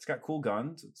got cool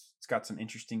guns. It's got some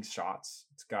interesting shots.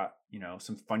 It's got,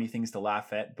 some funny things to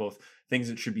laugh at, both things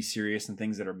that should be serious and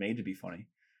things that are made to be funny.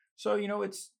 So,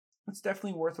 it's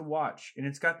definitely worth a watch. And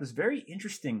it's got this very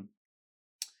interesting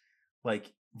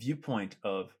like viewpoint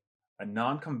of a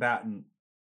non-combatant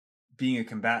being a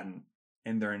combatant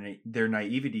and their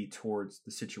naivety towards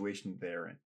the situation they're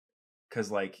in.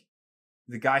 Cause like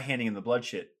the guy handing in the blood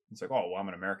shit, it's like, oh, well, I'm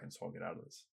an American, so I'll get out of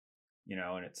this.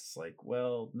 And it's like,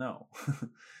 well, no.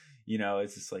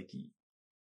 It's just like,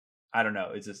 I don't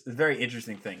know. It's just a very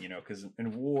interesting thing, because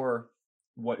in war,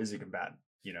 what is a combatant?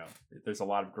 There's a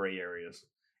lot of gray areas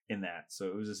in that. So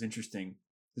it was just interesting.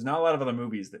 There's not a lot of other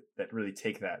movies that really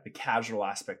take that, the casual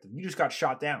aspect of you just got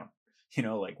shot down.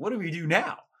 Like, what do we do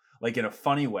now? Like in a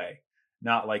funny way,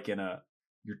 not like in a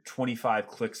you're 25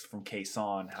 clicks from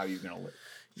Khe-Sanh, how you're gonna live.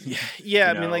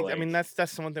 Yeah. You know, I mean, that's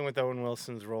the one thing with Owen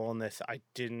Wilson's role in this.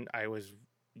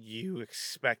 You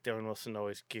expect Owen Wilson to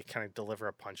always kind of deliver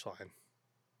a punchline.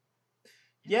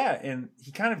 Yeah, and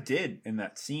he kind of did in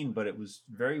that scene, but it was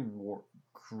very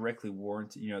correctly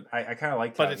warranted. You know, I kind of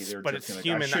liked how they were it's like,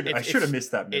 human. I should have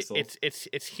missed that missile.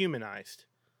 It's humanized.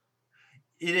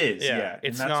 It is, yeah.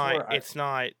 It's not. It's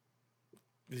not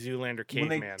Zoolander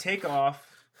caveman. When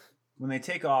they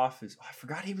take off, I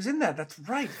forgot he was in that. That's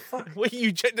right. Fuck. Wait,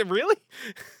 you really?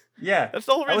 Yeah, that's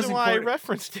the whole reason why I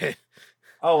referenced it.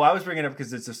 Oh, I was bringing it up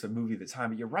because it's just a movie at the time.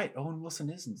 But you're right. Owen Wilson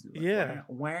is in Zoolander. Yeah.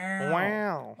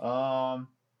 Wow.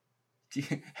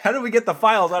 How do we get the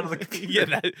files out of the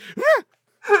computer?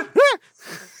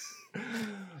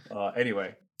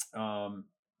 Anyway,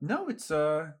 no, it's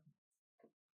yeah,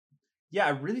 I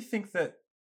really think that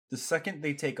the second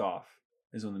they take off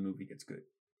is when the movie gets good.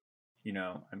 You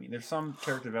know, I mean, there's some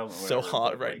character development. So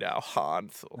hot right now,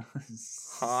 Hansel.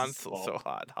 Hansel, so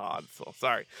hot, Hansel.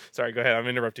 Sorry. Go ahead. I'm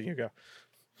interrupting you. Go.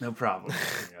 No problem.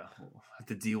 Yeah, we'll have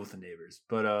to deal with the neighbors,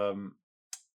 but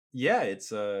yeah, it's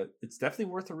definitely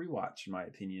worth a rewatch in my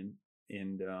opinion.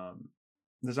 And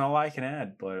there's not a lot I can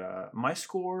add, but my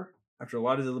score after a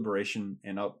lot of deliberation,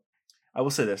 and I will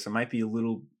say this, I might be a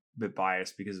little bit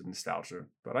biased because of nostalgia,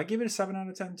 but I give it a 7 out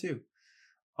of 10 too.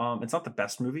 It's not the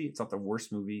best movie, it's not the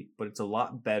worst movie, but it's a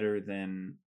lot better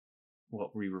than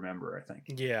what we remember, I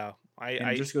think. Yeah.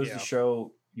 It just goes to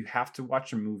show you have to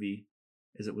watch a movie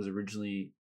as it was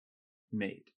originally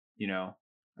made, you know?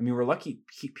 I mean, we're lucky.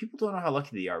 People don't know how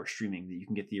lucky they are with streaming that you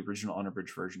can get the original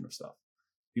unabridged version of stuff.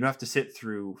 You don't have to sit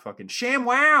through fucking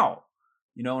ShamWow,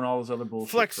 you know, and all those other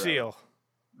bullshit. Flex Seal.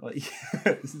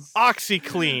 Yes.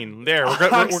 OxyClean. There, we're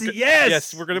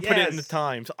gonna put it in the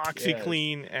Times.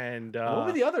 OxyClean and what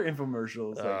were the other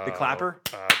infomercials? Like the clapper,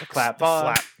 the clap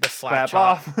the slap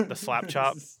chop, the slap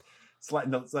chop.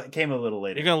 No, it came a little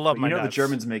later. You're gonna love my nuts. The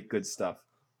Germans make good stuff.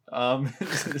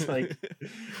 It's like,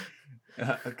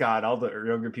 God, all the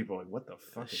younger people are like, what the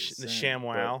fuck is the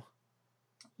ShamWow?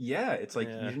 Yeah, it's like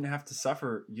you didn't have to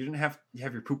suffer. You didn't have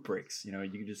your poop breaks. You know,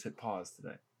 you could just hit pause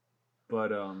today.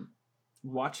 But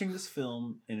watching this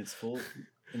film in its full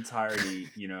entirety,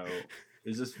 you know,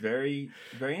 is just very,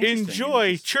 very interesting.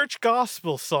 Enjoy church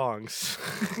gospel songs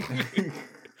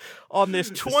on this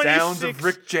 26 sounds of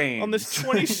Rick James. On this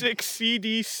 26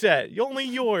 CD set, only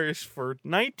yours for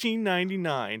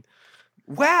 $19.99.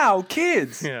 Wow,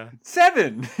 kids! Yeah,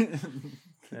 7.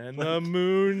 And the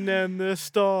moon and the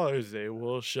stars, they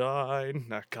will shine.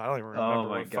 God, I don't even remember. Oh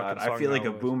my God, I feel like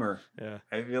a boomer. Yeah,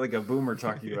 I feel like a boomer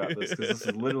talking about this because this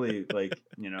is literally like,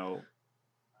 you know,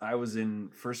 I was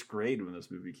in first grade when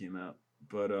this movie came out.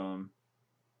 But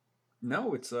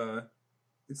no, it's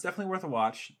definitely worth a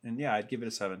watch, and yeah, I'd give it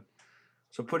a 7.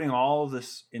 So putting all of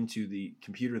this into the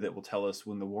computer that will tell us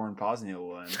when the war in Bosnia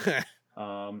will end.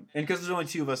 And because there's only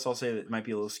 2 of us, I'll say that it might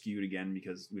be a little skewed again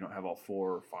because we don't have all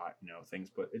 4 or 5, you know, things.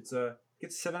 But it's a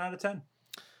 7 out of 10,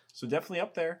 so definitely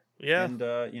up there. Yeah, and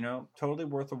you know, totally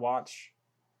worth a watch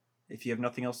if you have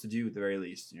nothing else to do at the very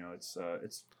least. You know, it's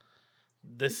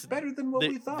better than what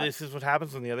we thought. This is what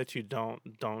happens when the other 2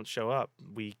 don't show up.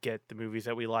 We get the movies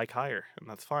that we like higher, and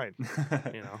that's fine.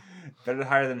 You know, better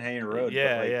higher than Hyena Road.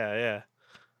 Yeah, yeah.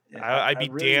 I'd be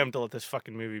damned to let this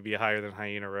fucking movie be higher than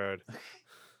Hyena Road.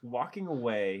 Walking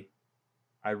away,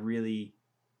 I really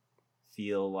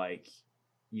feel like,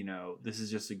 you know, this is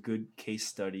just a good case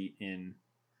study in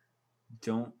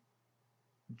don't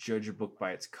judge a book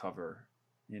by its cover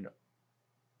and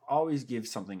always give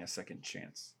something a second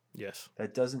chance. Yes.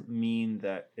 That doesn't mean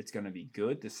that it's going to be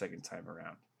good the second time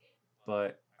around.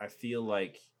 But I feel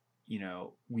like, you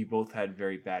know, we both had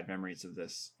very bad memories of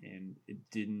this and it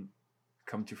didn't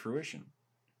come to fruition.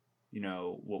 You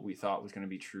know, what we thought was going to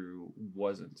be true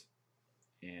wasn't.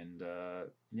 And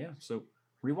yeah, so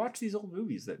rewatch these old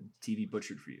movies that TV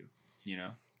butchered for you, you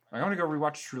know? I'm going to go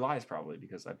rewatch True Lies probably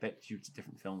because I bet you it's a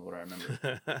different film than what I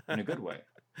remember in a good way,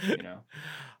 you know?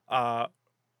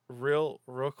 Real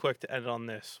quick to end on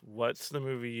this. What's the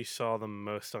movie you saw the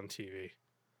most on TV?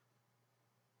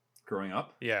 Growing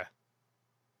up? Yeah.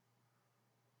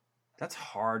 That's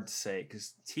hard to say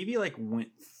because TV like went,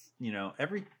 you know,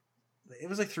 it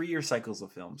was like 3-year cycles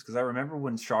of films because I remember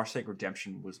when Shawshank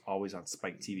Redemption was always on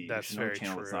Spike TV. That's another very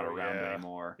channel true. That's not around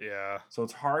anymore. Yeah. So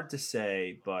it's hard to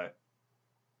say, but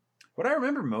what I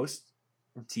remember most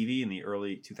of TV in the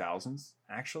early 2000s,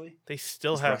 actually, they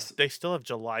still have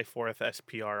July 4th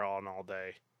SPR on all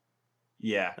day.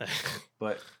 Yeah.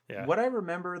 But Yeah. what I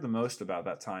remember the most about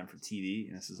that time for TV,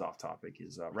 and this is off topic,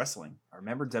 is wrestling. I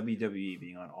remember WWE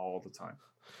being on all the time.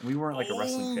 We weren't like a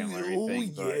wrestling family or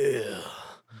anything, but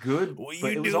good. What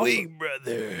but you it was doing,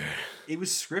 brother? It was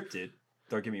scripted.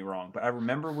 Don't get me wrong, but I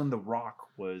remember when The Rock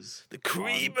was The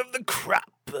cream of the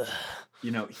crop.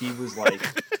 You know, he was like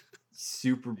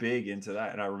super big into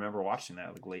that, and I remember watching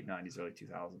that like late '90s, early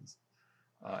 2000s.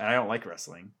 And I don't like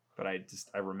wrestling, but I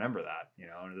remember that, you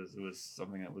know, and it was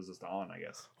something that was just on, I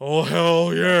guess. Oh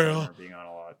hell I yeah! remember being on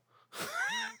a lot.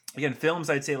 Again, films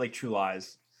I'd say like True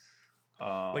Lies.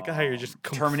 Like how you're just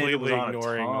Terminator completely was on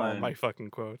ignoring all ton. my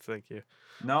fucking quotes. Thank you.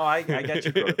 No, I got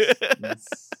your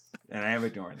quotes, and I am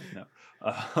ignoring them.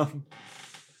 No,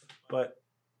 but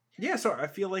yeah, so I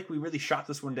feel like we really shot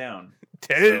this one down.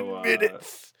 10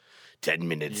 minutes. 10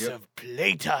 minutes Yep. of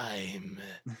playtime.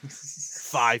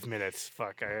 5 minutes.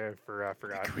 Fuck, I forgot.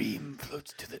 The cream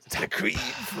floats to the top. The cream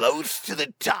floats to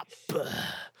the top.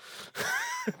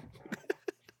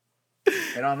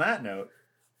 And on that note,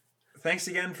 thanks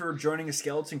again for joining a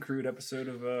Skeleton Crude episode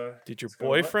of Did your Scuttlebutt.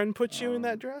 boyfriend put you in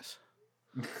that dress?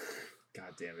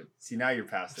 God damn it. See, now you're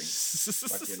passing.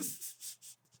 Fucking...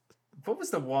 What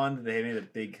was the one that they made a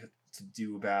big to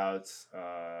do about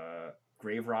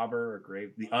Grave Robber or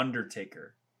The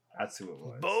Undertaker? That's who it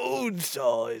was.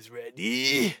 Bonesaw is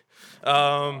ready.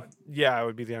 Yeah, it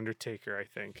would be The Undertaker, I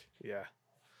think. Yeah.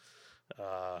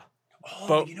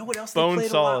 You know what else they played a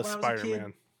Bonesaw lot is when I was a kid?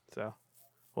 Spider-Man. So,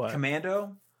 what?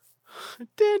 Commando.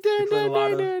 They played a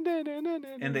lot of,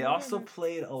 and they also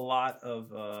played a lot of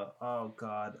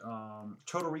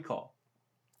Total Recall.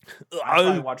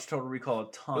 I watched Total Recall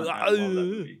a ton. I love that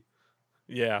movie.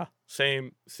 Yeah,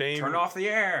 same. Turn off the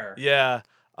air. Yeah.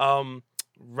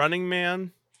 Running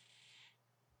Man.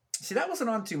 See, that wasn't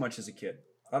on too much as a kid.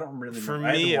 I don't really For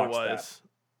remember. me, I it was.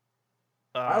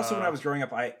 I also, when I was growing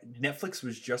up, Netflix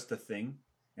was just a thing,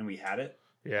 and we had it.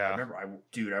 Yeah. I remember, I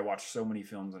watched so many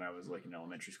films when I was like in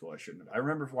elementary school. I shouldn't have. I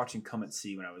remember watching Come at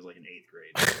Sea when I was like in 8th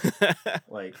grade.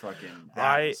 Like fucking.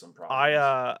 That was some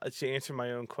problems. To answer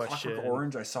my own question. Clockwork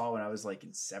Orange, I saw when I was like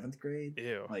in 7th grade.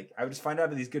 Ew. Like I would just find out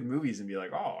about these good movies and be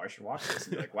like, oh, I should watch this,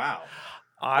 and be like, wow,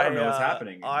 I don't know what's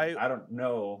happening. I don't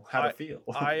know how to feel.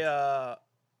 I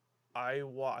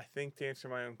think to answer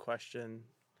my own question,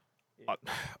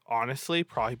 honestly,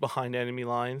 probably Behind Enemy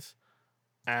Lines,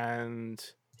 and.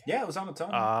 Yeah, it was on a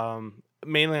ton.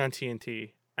 Mainly on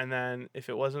TNT, and then if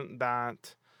it wasn't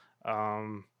that,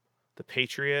 The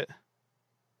Patriot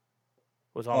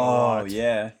was on a lot. Oh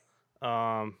yeah.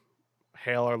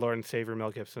 Hail our Lord and Savior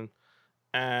Mel Gibson,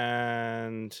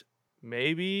 and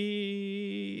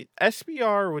maybe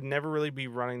SBR would never really be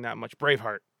running that much.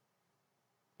 Braveheart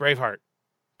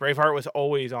was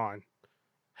always on.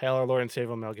 Hail our Lord and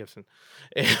Savior Mel Gibson.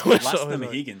 Last of the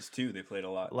Mohicans too. They played a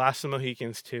lot. Last of the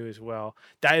Mohicans too, as well.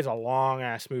 That is a long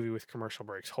ass movie with commercial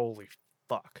breaks. Holy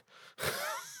fuck!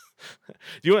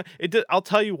 I'll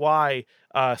tell you why.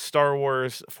 Star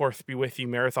Wars 4th Be With You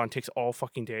marathon takes all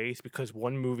fucking days because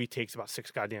one movie takes about 6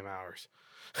 goddamn hours.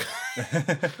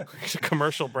 It's a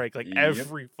commercial break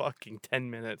every fucking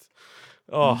 10 minutes.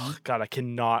 Oh god, I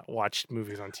cannot watch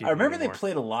movies on TV. I remember anymore. they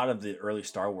played a lot of the early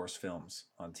Star Wars films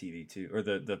on TV too, or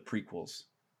the prequels.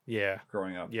 Yeah,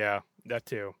 growing up. Yeah, that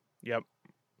too. Yep.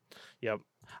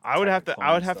 I would have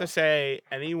to say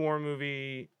any war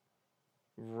movie,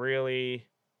 really.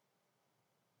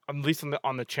 At least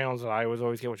on the channels that I was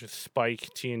always get, which is Spike,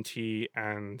 TNT,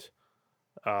 and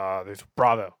there's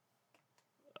Bravo.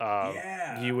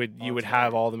 You would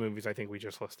have all the movies I think we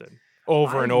just listed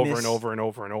over and over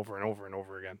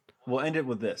again. We'll end it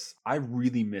with this. I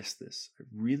really miss this. I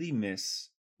really miss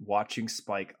watching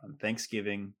Spike on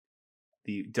Thanksgiving,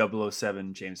 the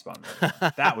 007 James Bond movie.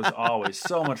 That was always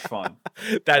so much fun.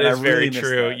 That is very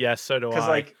true. Yes, so do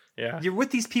I. Because yeah, you're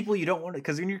with these people you don't want to.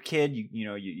 Because when you're a kid,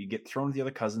 you get thrown with the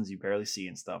other cousins you barely see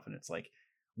and stuff, and it's like,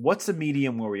 what's a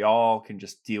medium where we all can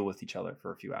just deal with each other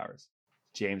for a few hours?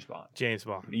 James Bond.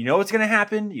 You know what's gonna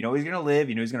happen. You know he's gonna live.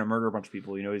 You know he's gonna murder a bunch of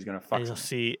people. You know he's gonna fuck. And you'll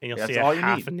see a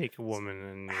half a naked woman,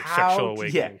 and your sexual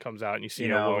awakening comes out, and you see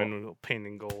a woman painted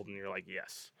in gold, and you're like,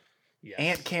 yes.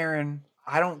 Aunt Karen,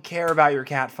 I don't care about your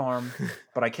cat farm,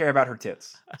 but I care about her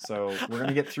tits. So we're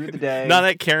gonna get through the day. Not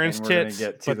at Karen's tits,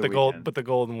 but the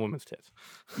golden woman's tits.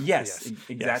 Yes.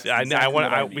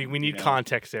 Exactly. We need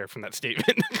context there from that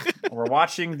statement. We're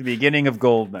watching the beginning of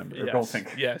Goldmember. Yes,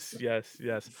 Goldfinger.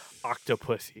 Yes.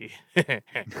 Octopussy.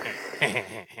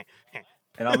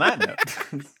 And on that note,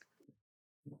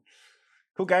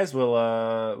 cool guys.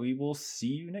 We will see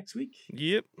you next week.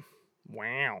 Yep.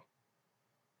 Wow.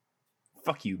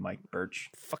 Fuck you, Mike Birch.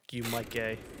 Fuck you, Mike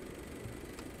A.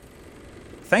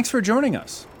 Thanks for joining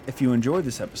us. If you enjoyed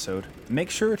this episode, make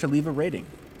sure to leave a rating.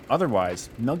 Otherwise,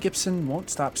 Mel Gibson won't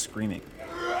stop screaming.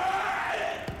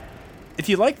 If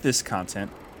you like this content,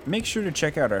 make sure to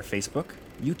check out our Facebook,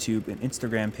 YouTube, and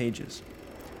Instagram pages.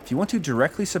 If you want to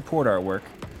directly support our work,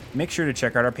 make sure to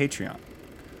check out our Patreon.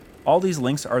 All these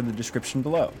links are in the description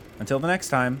below. Until the next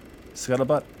time,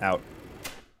 Scuttlebutt out.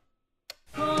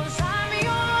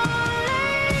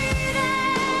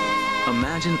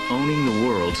 Imagine owning the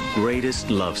world's greatest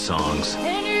love songs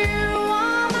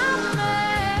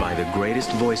by the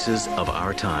greatest voices of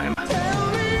our time.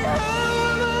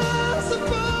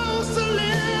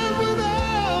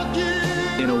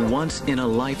 In a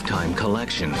once-in-a-lifetime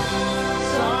collection.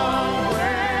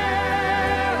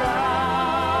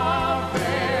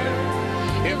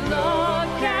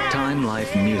 Time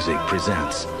Life Music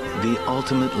presents the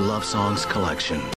Ultimate Love Songs Collection.